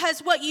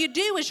 because what you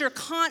do is you're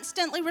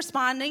constantly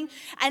responding,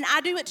 and I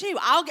do it too.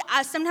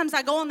 Sometimes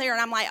I go on there and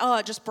I'm like, oh,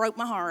 it just broke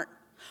my heart.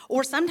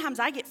 Or sometimes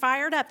I get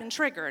fired up and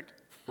triggered,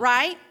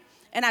 right?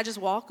 And I just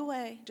walk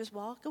away,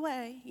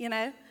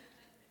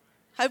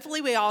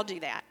 Hopefully we all do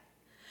that.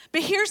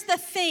 But here's the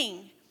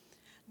thing.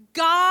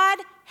 God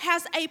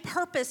has a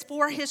purpose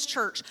for his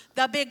church,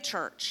 the big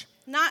church.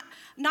 Not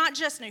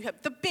just New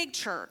Hope, the big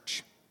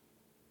church.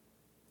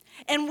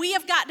 And we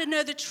have got to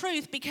know the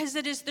truth, because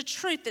it is the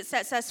truth that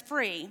sets us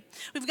free.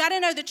 We've got to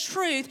know the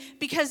truth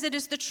because it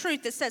is the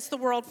truth that sets the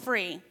world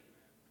free.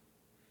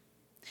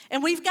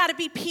 And we've got to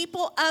be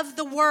people of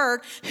the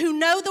Word who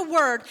know the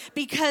Word,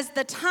 because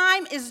the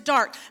time is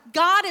dark.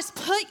 God has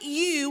put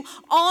you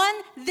on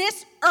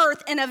this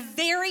earth in a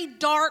very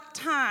dark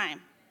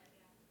time.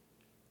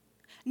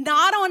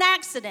 Not on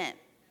accident.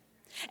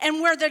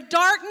 And where the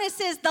darkness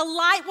is, the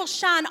light will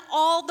shine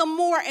all the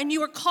more, and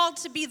you are called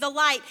to be the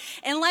light.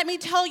 And let me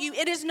tell you,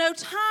 it is no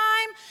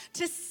time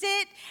to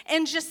sit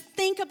and just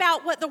think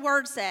about what the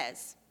Word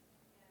says.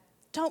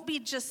 Don't be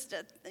just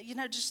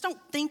don't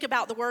think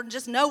about the Word and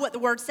just know what the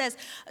Word says.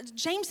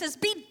 James says,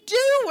 be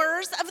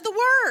doers of the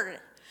Word.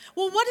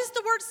 Well, what does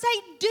the Word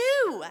say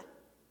do?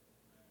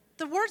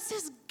 The Word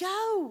says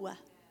go.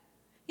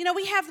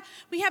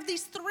 We have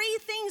these three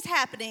things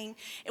happening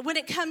when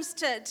it comes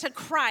to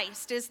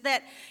Christ, is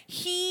that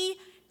he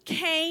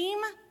came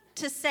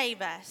to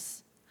save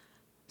us.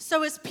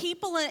 So as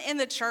people in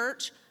the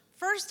church,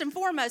 first and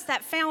foremost,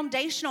 that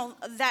foundational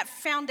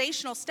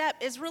step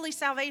is really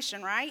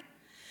salvation, right?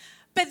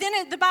 But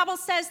then the Bible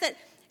says that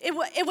it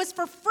was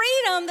for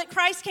freedom that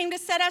Christ came to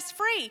set us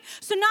free.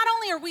 So not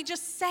only are we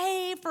just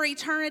saved for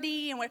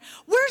eternity, and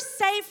we're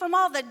saved from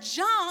all the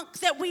junk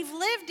that we've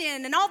lived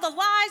in, and all the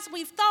lies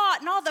we've thought,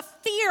 and all the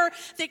fear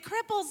that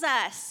cripples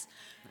us.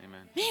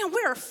 Amen. Man,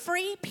 we're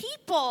free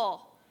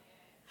people.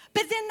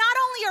 But then not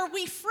only are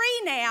we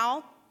free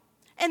now,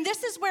 and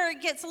this is where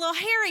it gets a little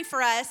hairy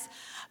for us,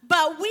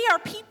 but we are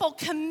people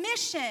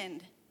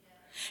commissioned.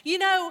 You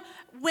know,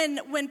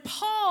 when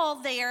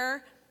Paul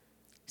there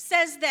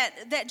says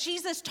that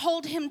Jesus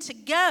told him to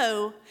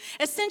go,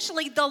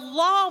 essentially the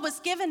law was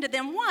given to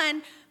them.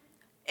 One,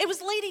 it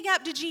was leading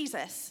up to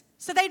Jesus.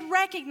 So they'd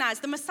recognize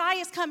the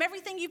Messiah's come,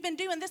 everything you've been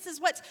doing, this is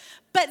what's,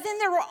 but then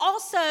there were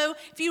also,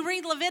 if you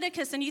read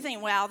Leviticus and you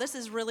think, wow, this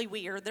is really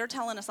weird. They're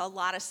telling us a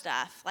lot of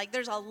stuff. Like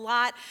there's a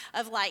lot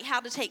of like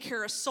how to take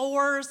care of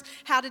sores,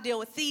 how to deal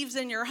with thieves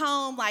in your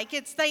home. Like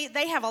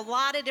they have a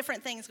lot of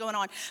different things going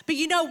on. But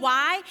you know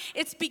why?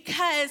 It's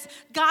because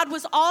God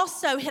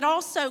had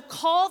also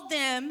called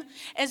them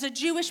as a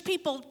Jewish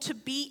people to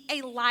be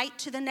a light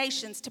to the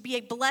nations, to be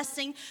a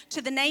blessing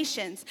to the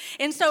nations.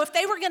 And so if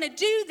they were going to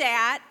do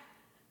that,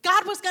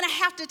 God was going to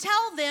have to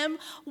tell them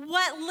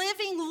what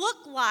living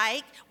looked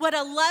like, what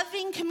a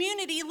loving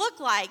community looked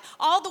like,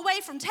 all the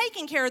way from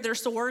taking care of their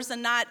sores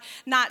and not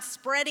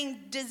spreading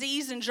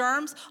disease and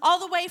germs, all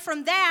the way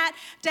from that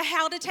to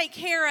how to take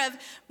care of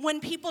when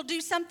people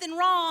do something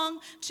wrong,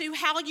 to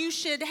how you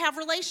should have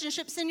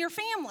relationships in your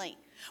family.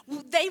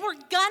 They were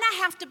going to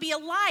have to be a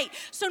light.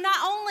 So not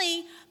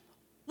only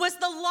was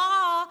the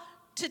law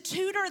to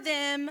tutor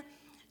them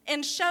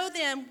and show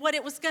them what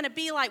it was going to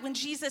be like when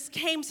Jesus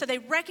came, so they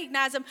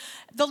recognize him.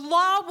 The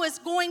law was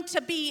going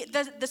to be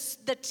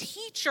the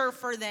teacher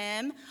for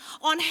them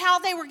on how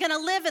they were going to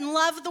live and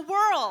love the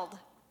world.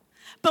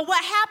 But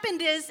what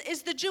happened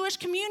is the Jewish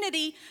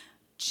community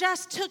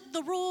just took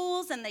the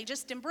rules and they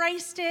just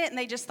embraced it and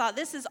they just thought,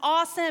 this is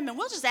awesome, and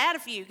we'll just add a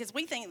few because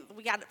we think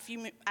we got a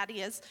few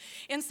ideas.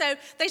 And so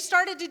they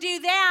started to do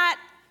that,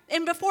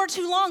 and before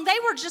too long, they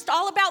were just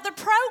all about their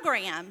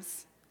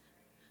programs.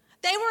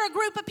 They were a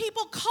group of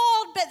people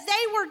called, but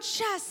they were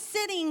just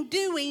sitting,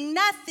 doing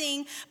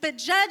nothing but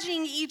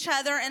judging each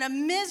other in a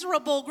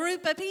miserable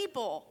group of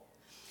people.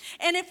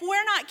 And if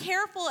we're not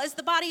careful as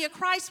the body of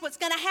Christ, what's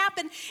going to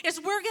happen is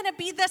we're going to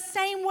be the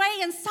same way,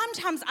 and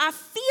sometimes I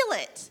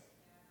feel it.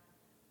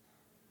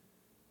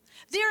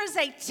 There is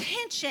a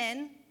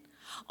tension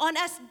on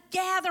us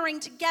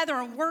gathering together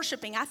and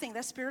worshiping. I think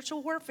that's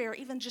spiritual warfare,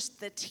 even just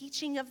the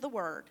teaching of the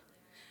word,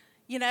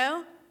 you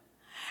know?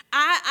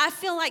 I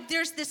feel like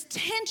there's this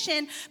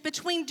tension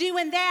between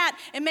doing that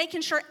and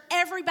making sure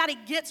everybody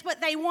gets what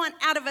they want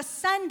out of a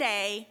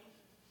Sunday.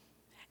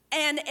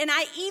 And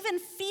I even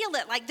feel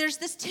it, like there's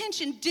this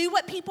tension, do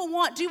what people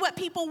want.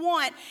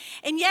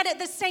 And yet at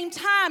the same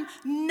time,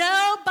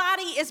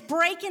 nobody is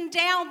breaking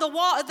down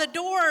the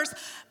doors,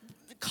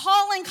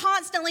 calling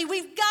constantly,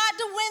 we've got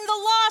to win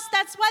the lost.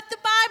 That's what the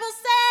Bible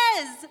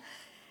says.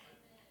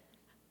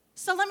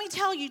 So let me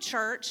tell you,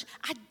 church,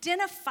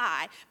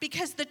 identify,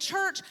 because the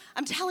church,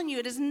 I'm telling you,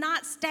 it is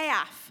not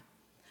staff.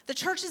 The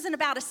church isn't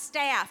about a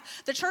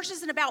staff. The church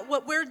isn't about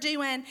what we're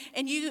doing,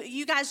 and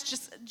you guys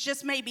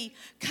just maybe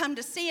come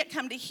to see it,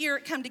 come to hear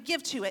it, come to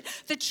give to it.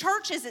 The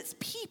church is its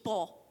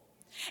people.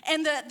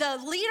 And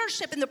the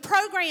leadership and the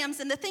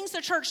programs and the things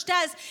the church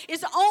does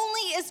is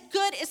only as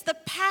good as the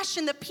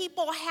passion that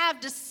people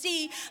have to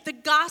see the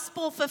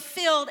gospel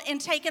fulfilled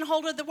and taken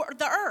hold of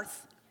the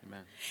earth.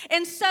 Amen.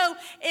 And so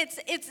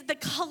it's the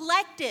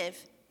collective.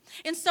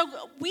 And so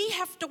we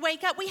have to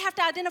wake up. We have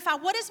to identify,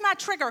 what is my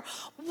trigger?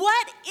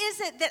 What is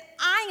it that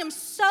I am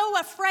so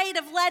afraid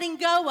of letting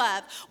go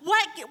of?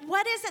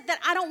 What is it that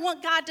I don't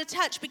want God to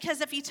touch?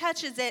 Because if he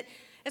touches it,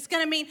 it's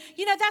going to mean,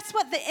 that's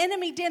what the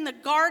enemy did in the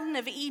Garden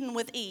of Eden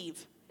with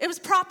Eve. It was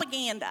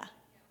propaganda.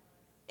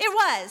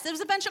 It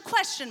was a bunch of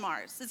question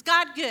marks. Is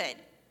God good?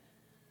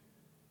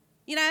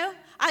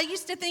 I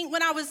used to think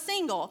when I was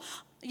single,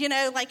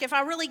 like if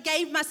I really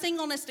gave my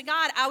singleness to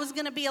God, I was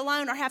going to be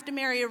alone or have to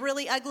marry a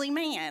really ugly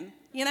man,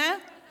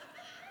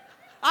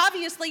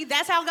 Obviously,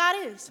 that's how God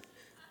is.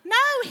 No,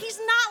 he's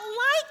not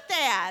like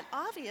that,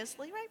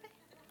 obviously, right?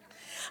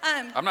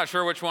 I'm not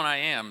sure which one I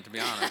am, to be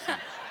honest.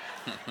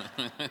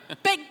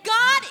 But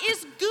God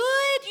is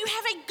good. You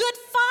have a good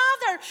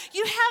Father.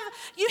 You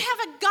have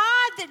a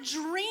God that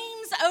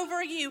dreams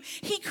over you.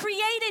 He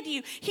created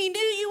you. He knew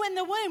you in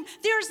the womb.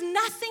 There's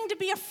nothing to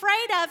be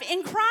afraid of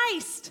in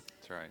Christ.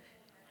 That's right.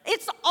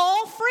 It's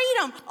all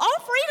freedom. All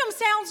freedom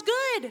sounds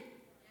good.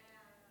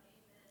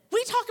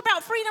 We talk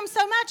about freedom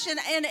so much,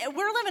 and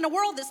we're living in a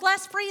world that's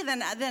less free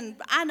than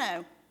I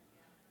know.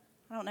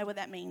 I don't know what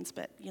that means,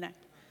 but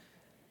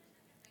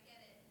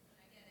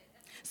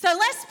So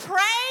let's pray.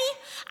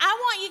 I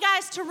want you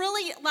guys to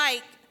really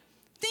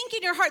think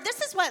in your heart.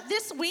 This is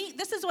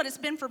what it's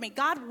been for me.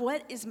 God,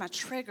 what is my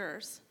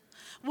triggers?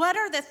 What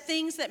are the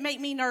things that make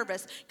me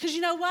nervous? Because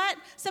you know what?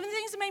 Some of the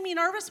things that made me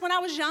nervous when I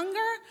was younger,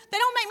 they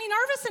don't make me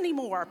nervous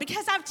anymore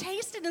because I've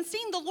tasted and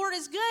seen the Lord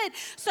is good.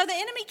 So the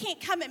enemy can't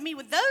come at me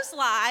with those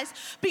lies.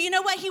 But you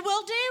know what he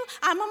will do?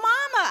 I'm a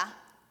mama.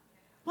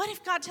 What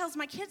if God tells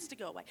my kids to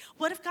go away?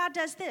 What if God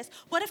does this?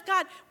 What if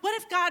God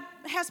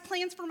has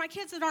plans for my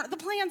kids that aren't the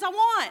plans I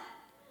want?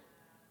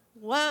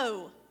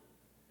 Whoa,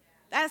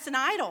 that's an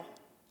idol.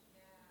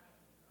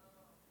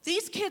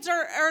 These kids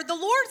are the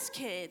Lord's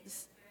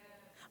kids.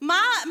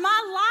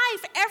 My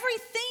life,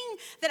 everything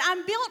that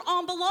I'm built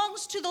on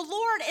belongs to the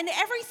Lord, and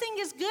everything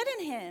is good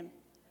in him.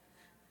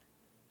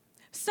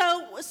 So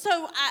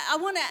I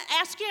want to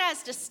ask you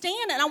guys to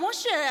stand, and I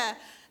want you to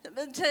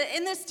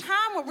in this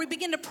time where we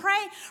begin to pray,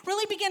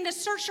 really begin to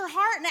search your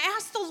heart and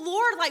ask the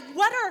Lord, like,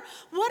 what are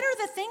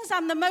the things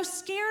I'm the most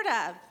scared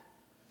of?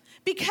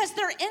 Because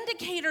they're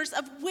indicators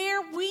of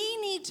where we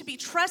need to be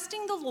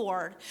trusting the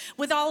Lord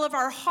with all of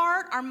our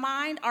heart, our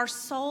mind, our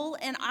soul,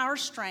 and our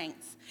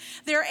strength.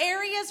 There are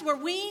areas where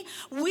we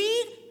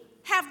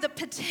have the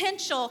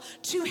potential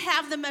to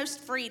have the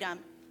most freedom.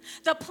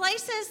 The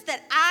places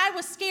that I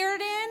was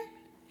scared in,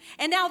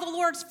 and now the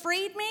Lord's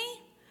freed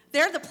me,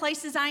 they're the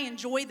places I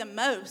enjoy the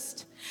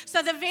most.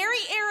 So the very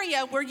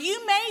area where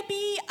you may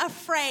be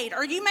afraid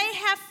or you may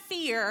have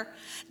fear,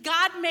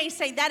 God may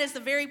say that is the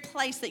very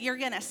place that you're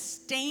going to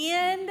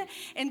stand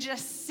and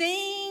just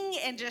sing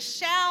and just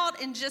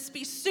shout and just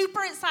be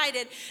super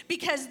excited,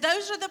 because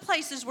those are the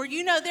places where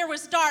you know there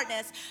was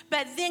darkness,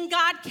 but then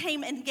God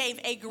came and gave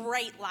a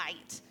great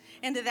light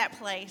into that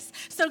place.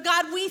 So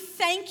God, we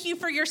thank you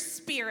for your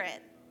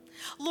Spirit.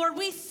 Lord,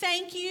 we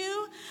thank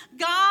you,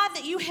 God,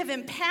 that you have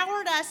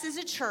empowered us as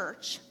a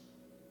church,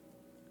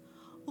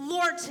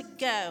 Lord, to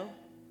go.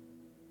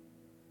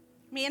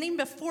 Man, even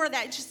before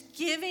that, just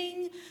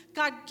giving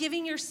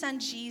your son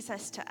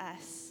Jesus to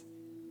us.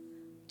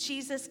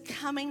 Jesus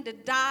coming to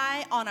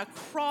die on a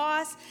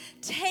cross,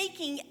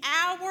 taking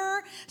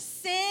our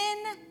sin,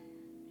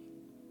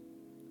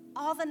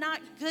 all the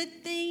not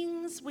good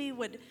things we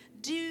would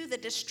do, the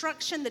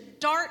destruction, the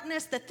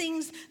darkness, the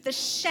things, the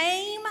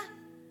shame,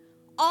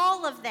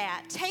 all of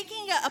that,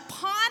 taking it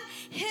upon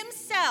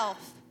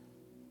himself,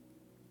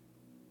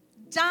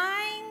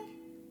 dying,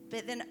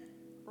 but then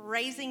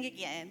raising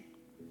again.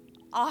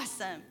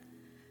 Awesome.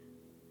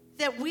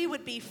 That we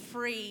would be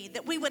free,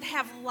 that we would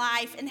have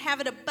life and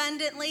have it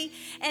abundantly.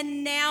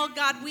 And now,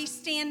 God, we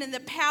stand in the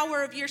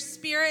power of your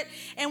Spirit,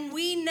 and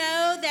we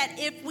know that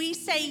if we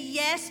say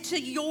yes to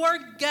your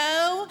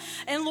go,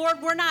 and Lord,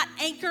 we're not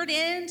anchored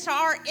into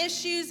our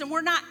issues and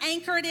we're not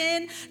anchored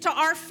in to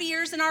our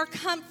fears and our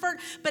comfort,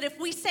 but if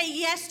we say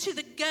yes to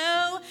the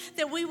go,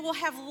 that we will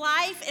have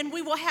life and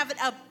we will have it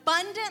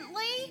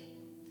abundantly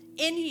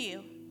in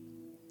you.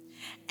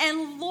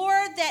 And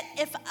Lord, that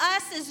if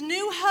us as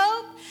New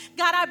Hope,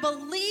 God, I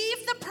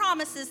believe the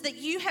promises that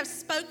you have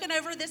spoken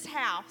over this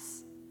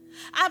house.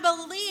 I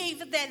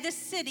believe that this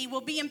city will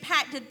be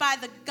impacted by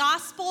the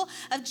gospel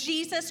of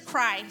Jesus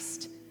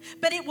Christ.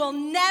 But it will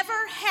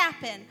never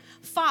happen,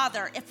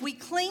 Father, if we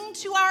cling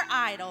to our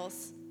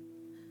idols,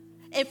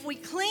 if we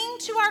cling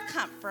to our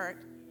comfort.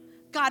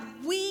 God,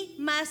 we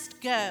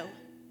must go.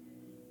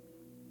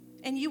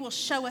 And you will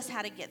show us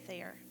how to get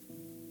there.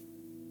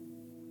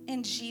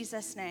 In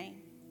Jesus' name.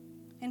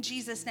 In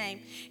Jesus' name.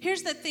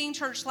 Here's the thing,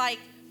 church, like,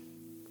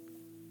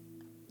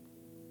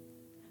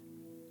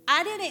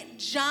 I didn't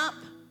jump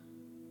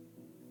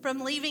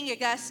from leaving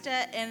Augusta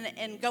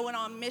and going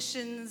on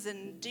missions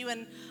and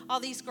doing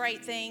all these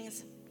great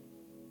things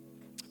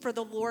for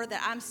the Lord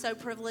that I'm so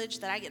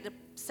privileged that I get to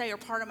say are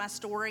part of my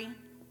story.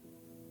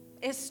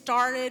 It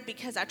started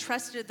because I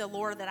trusted the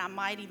Lord that I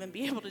might even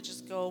be able to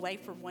just go away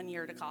for 1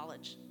 year to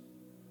college.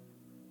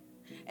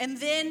 And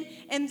then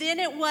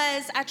it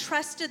was, I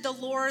trusted the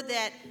Lord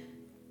that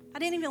I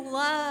didn't even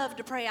love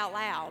to pray out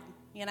loud,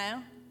 you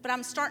know, but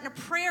I'm starting a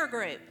prayer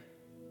group.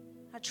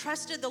 I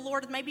trusted the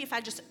Lord, maybe if I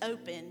just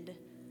opened,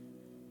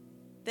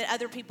 that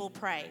other people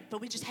pray, but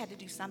we just had to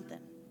do something.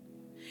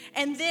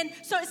 And then,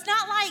 so it's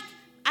not like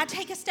I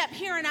take a step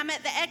here and I'm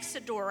at the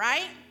exit door,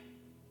 right?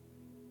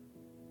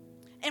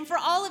 And for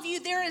all of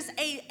you, there is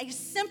a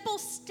simple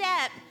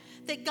step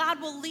that God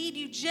will lead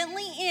you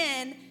gently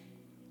in,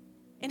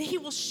 and he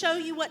will show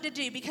you what to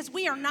do, because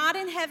we are not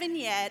in heaven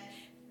yet.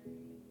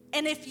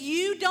 And if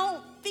you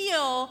don't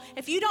feel,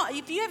 if you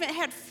haven't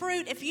had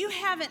fruit, if you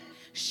haven't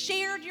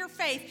shared your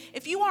faith,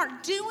 if you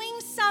aren't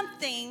doing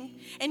something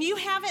and you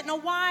haven't in a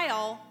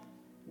while,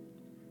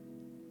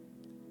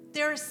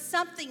 there is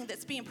something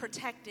that's being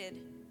protected,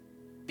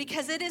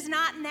 because it is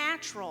not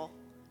natural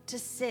to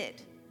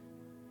sit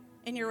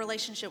in your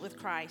relationship with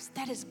Christ.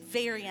 That is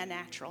very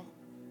unnatural.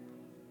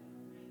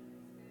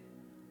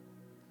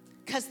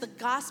 Because the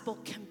gospel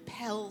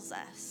compels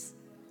us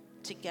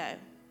to go.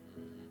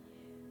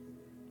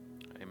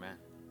 Amen.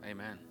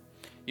 Amen.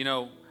 You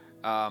know,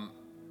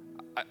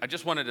 I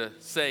just wanted to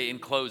say in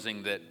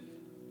closing that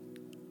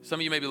some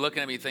of you may be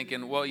looking at me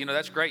thinking, well, you know,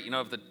 that's great. You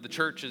know, if the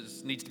church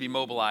needs to be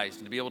mobilized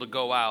and to be able to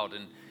go out.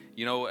 And,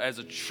 you know, as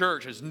a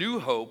church, as New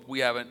Hope,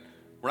 we're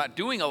not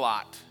doing a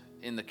lot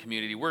in the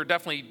community. We're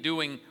definitely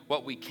doing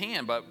what we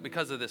can, but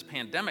because of this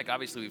pandemic,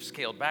 obviously we've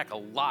scaled back a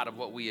lot of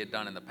what we had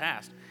done in the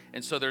past.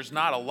 And so there's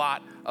not a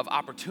lot of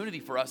opportunity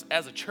for us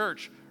as a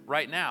church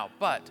right now.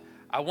 But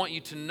I want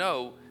you to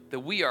know that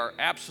we are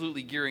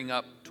absolutely gearing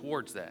up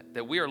towards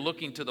that we are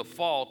looking to the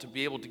fall to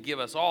be able to give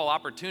us all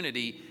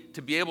opportunity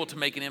to be able to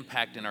make an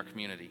impact in our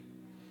community.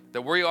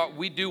 That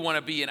we do want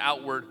to be an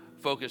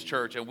outward-focused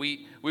church, and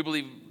we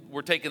believe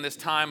we're taking this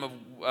time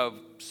of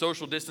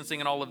social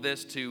distancing and all of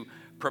this to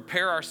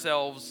prepare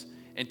ourselves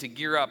and to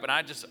gear up. And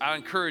I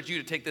encourage you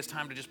to take this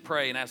time to just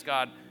pray and ask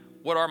God,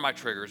 what are my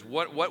triggers?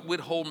 What would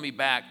hold me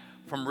back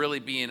from really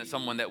being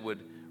someone that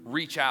would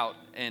reach out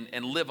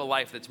and live a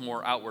life that's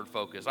more outward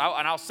focused?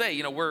 I'll say,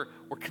 you know, we're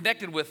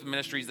connected with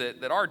ministries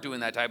that are doing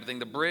that type of thing.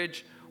 The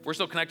Bridge, we're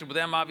still connected with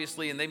them,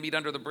 obviously, and they meet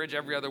under the Bridge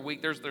every other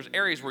week. There's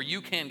areas where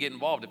you can get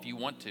involved if you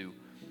want to.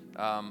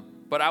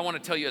 But I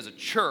want to tell you, as a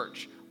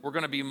church, we're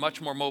going to be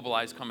much more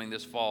mobilized coming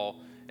this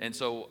fall. And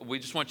so we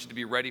just want you to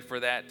be ready for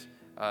that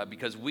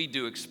because we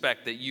do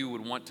expect that you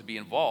would want to be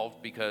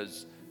involved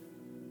because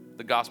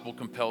the gospel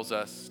compels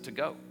us to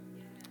go.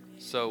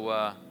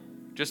 So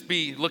just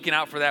be looking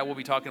out for that. We'll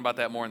be talking about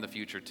that more in the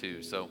future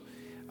too. So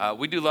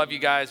we do love you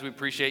guys. We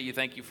appreciate you.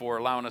 Thank you for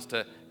allowing us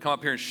to come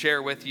up here and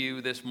share with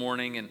you this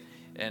morning.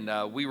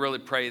 And we really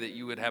pray that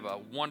you would have a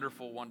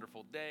wonderful,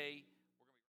 wonderful day.